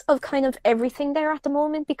mix of kind of everything there at the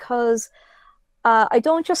moment, because I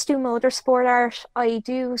don't just do motorsport art. I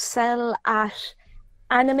do sell at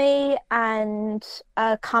anime and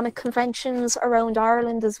comic conventions around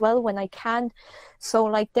Ireland as well when I can. So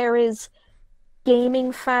like, there is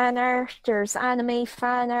gaming fan art, there's anime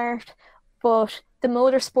fan art, but the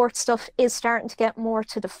motorsport stuff is starting to get more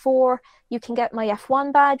to the fore. You can get my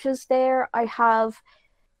F1 badges there. I have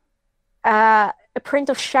a print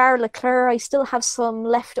of Charles Leclerc. I still have some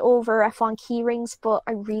leftover F1 keyrings, but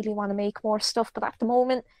I really want to make more stuff. But at the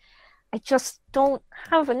moment, I just don't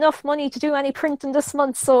have enough money to do any printing this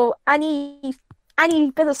month. So any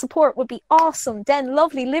bit of support would be awesome. Then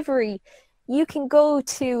lovely livery. You can go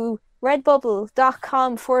to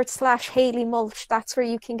redbubble.com/Hayley Mulch. That's where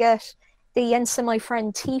you can get the Jensen My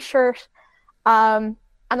Friend t-shirt. And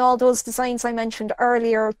all those designs I mentioned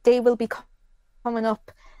earlier, they will be coming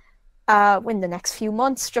up in the next few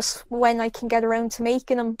months, just when I can get around to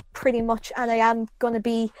making them, pretty much. And I am going to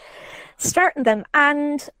be starting them.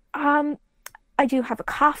 And I I do have a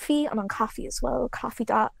coffee. I'm on coffee as well,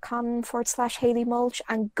 coffee.com/Hayley Mulch,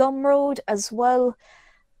 and Gumroad as well,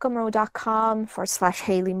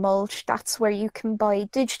 gumroad.com/Hayley Mulch. That's where you can buy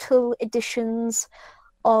digital editions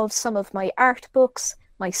of some of my art books,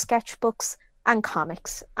 my sketchbooks, and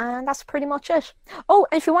comics. And that's pretty much it. Oh,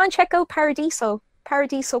 and if you want to check out Paradiso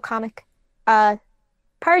Comic,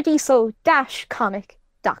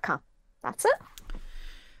 paradiso-comic.com. That's it.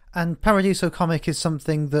 And Paradiso Comic is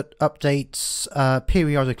something that updates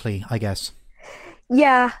periodically, I guess.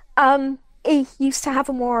 Yeah, it used to have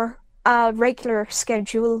a more regular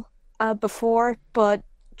schedule before, but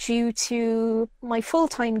due to my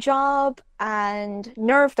full-time job and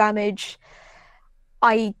nerve damage,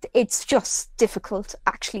 it's just difficult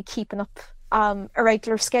actually keeping up a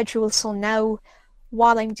regular schedule. So now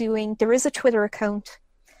what I'm doing, there is a Twitter account.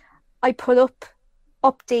 I put up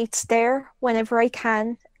updates there whenever I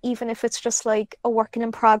can, even if it's just like a working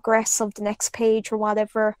in progress of the next page or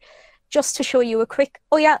whatever, just to show you a quick,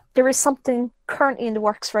 oh yeah, there is something currently in the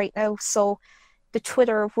works right now. So the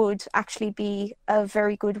Twitter would actually be a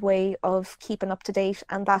very good way of keeping up to date,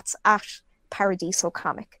 and that's at Paradiso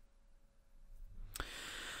Comic.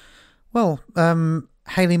 Well,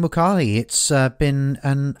 Hayley Mulcahy, it's been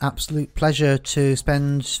an absolute pleasure to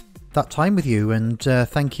spend that time with you, and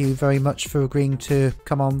thank you very much for agreeing to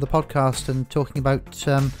come on the podcast and talking about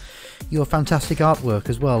your fantastic artwork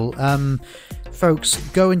as well. Folks,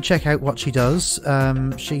 go and check out what she does.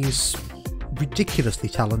 She's ridiculously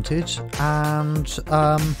talented, and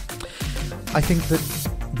I think that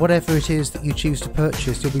whatever it is that you choose to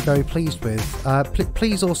purchase, you'll be very pleased with.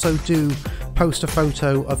 Please also do post a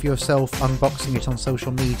photo of yourself unboxing it on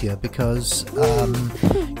social media, because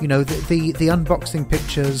you know, the unboxing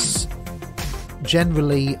pictures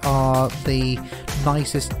generally are the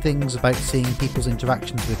nicest things about seeing people's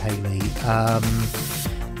interactions with Hayley.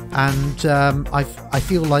 I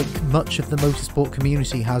feel like much of the motorsport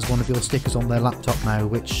community has one of your stickers on their laptop now,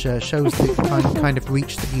 which shows the kind of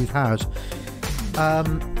reach that you've had.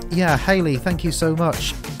 Yeah, Hayley, thank you so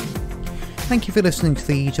much. Thank you for listening to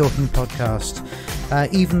the Talking Podcast.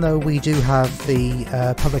 Even though we do have the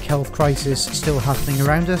public health crisis still happening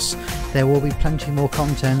around us, there will be plenty more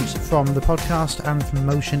content from the podcast and from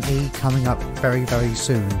Motion E coming up very, very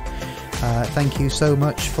soon. Thank you so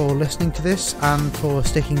much for listening to this and for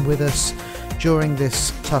sticking with us during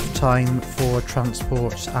this tough time for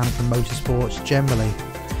transport and for motorsport generally.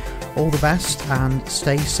 All the best, and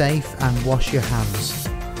stay safe and wash your hands.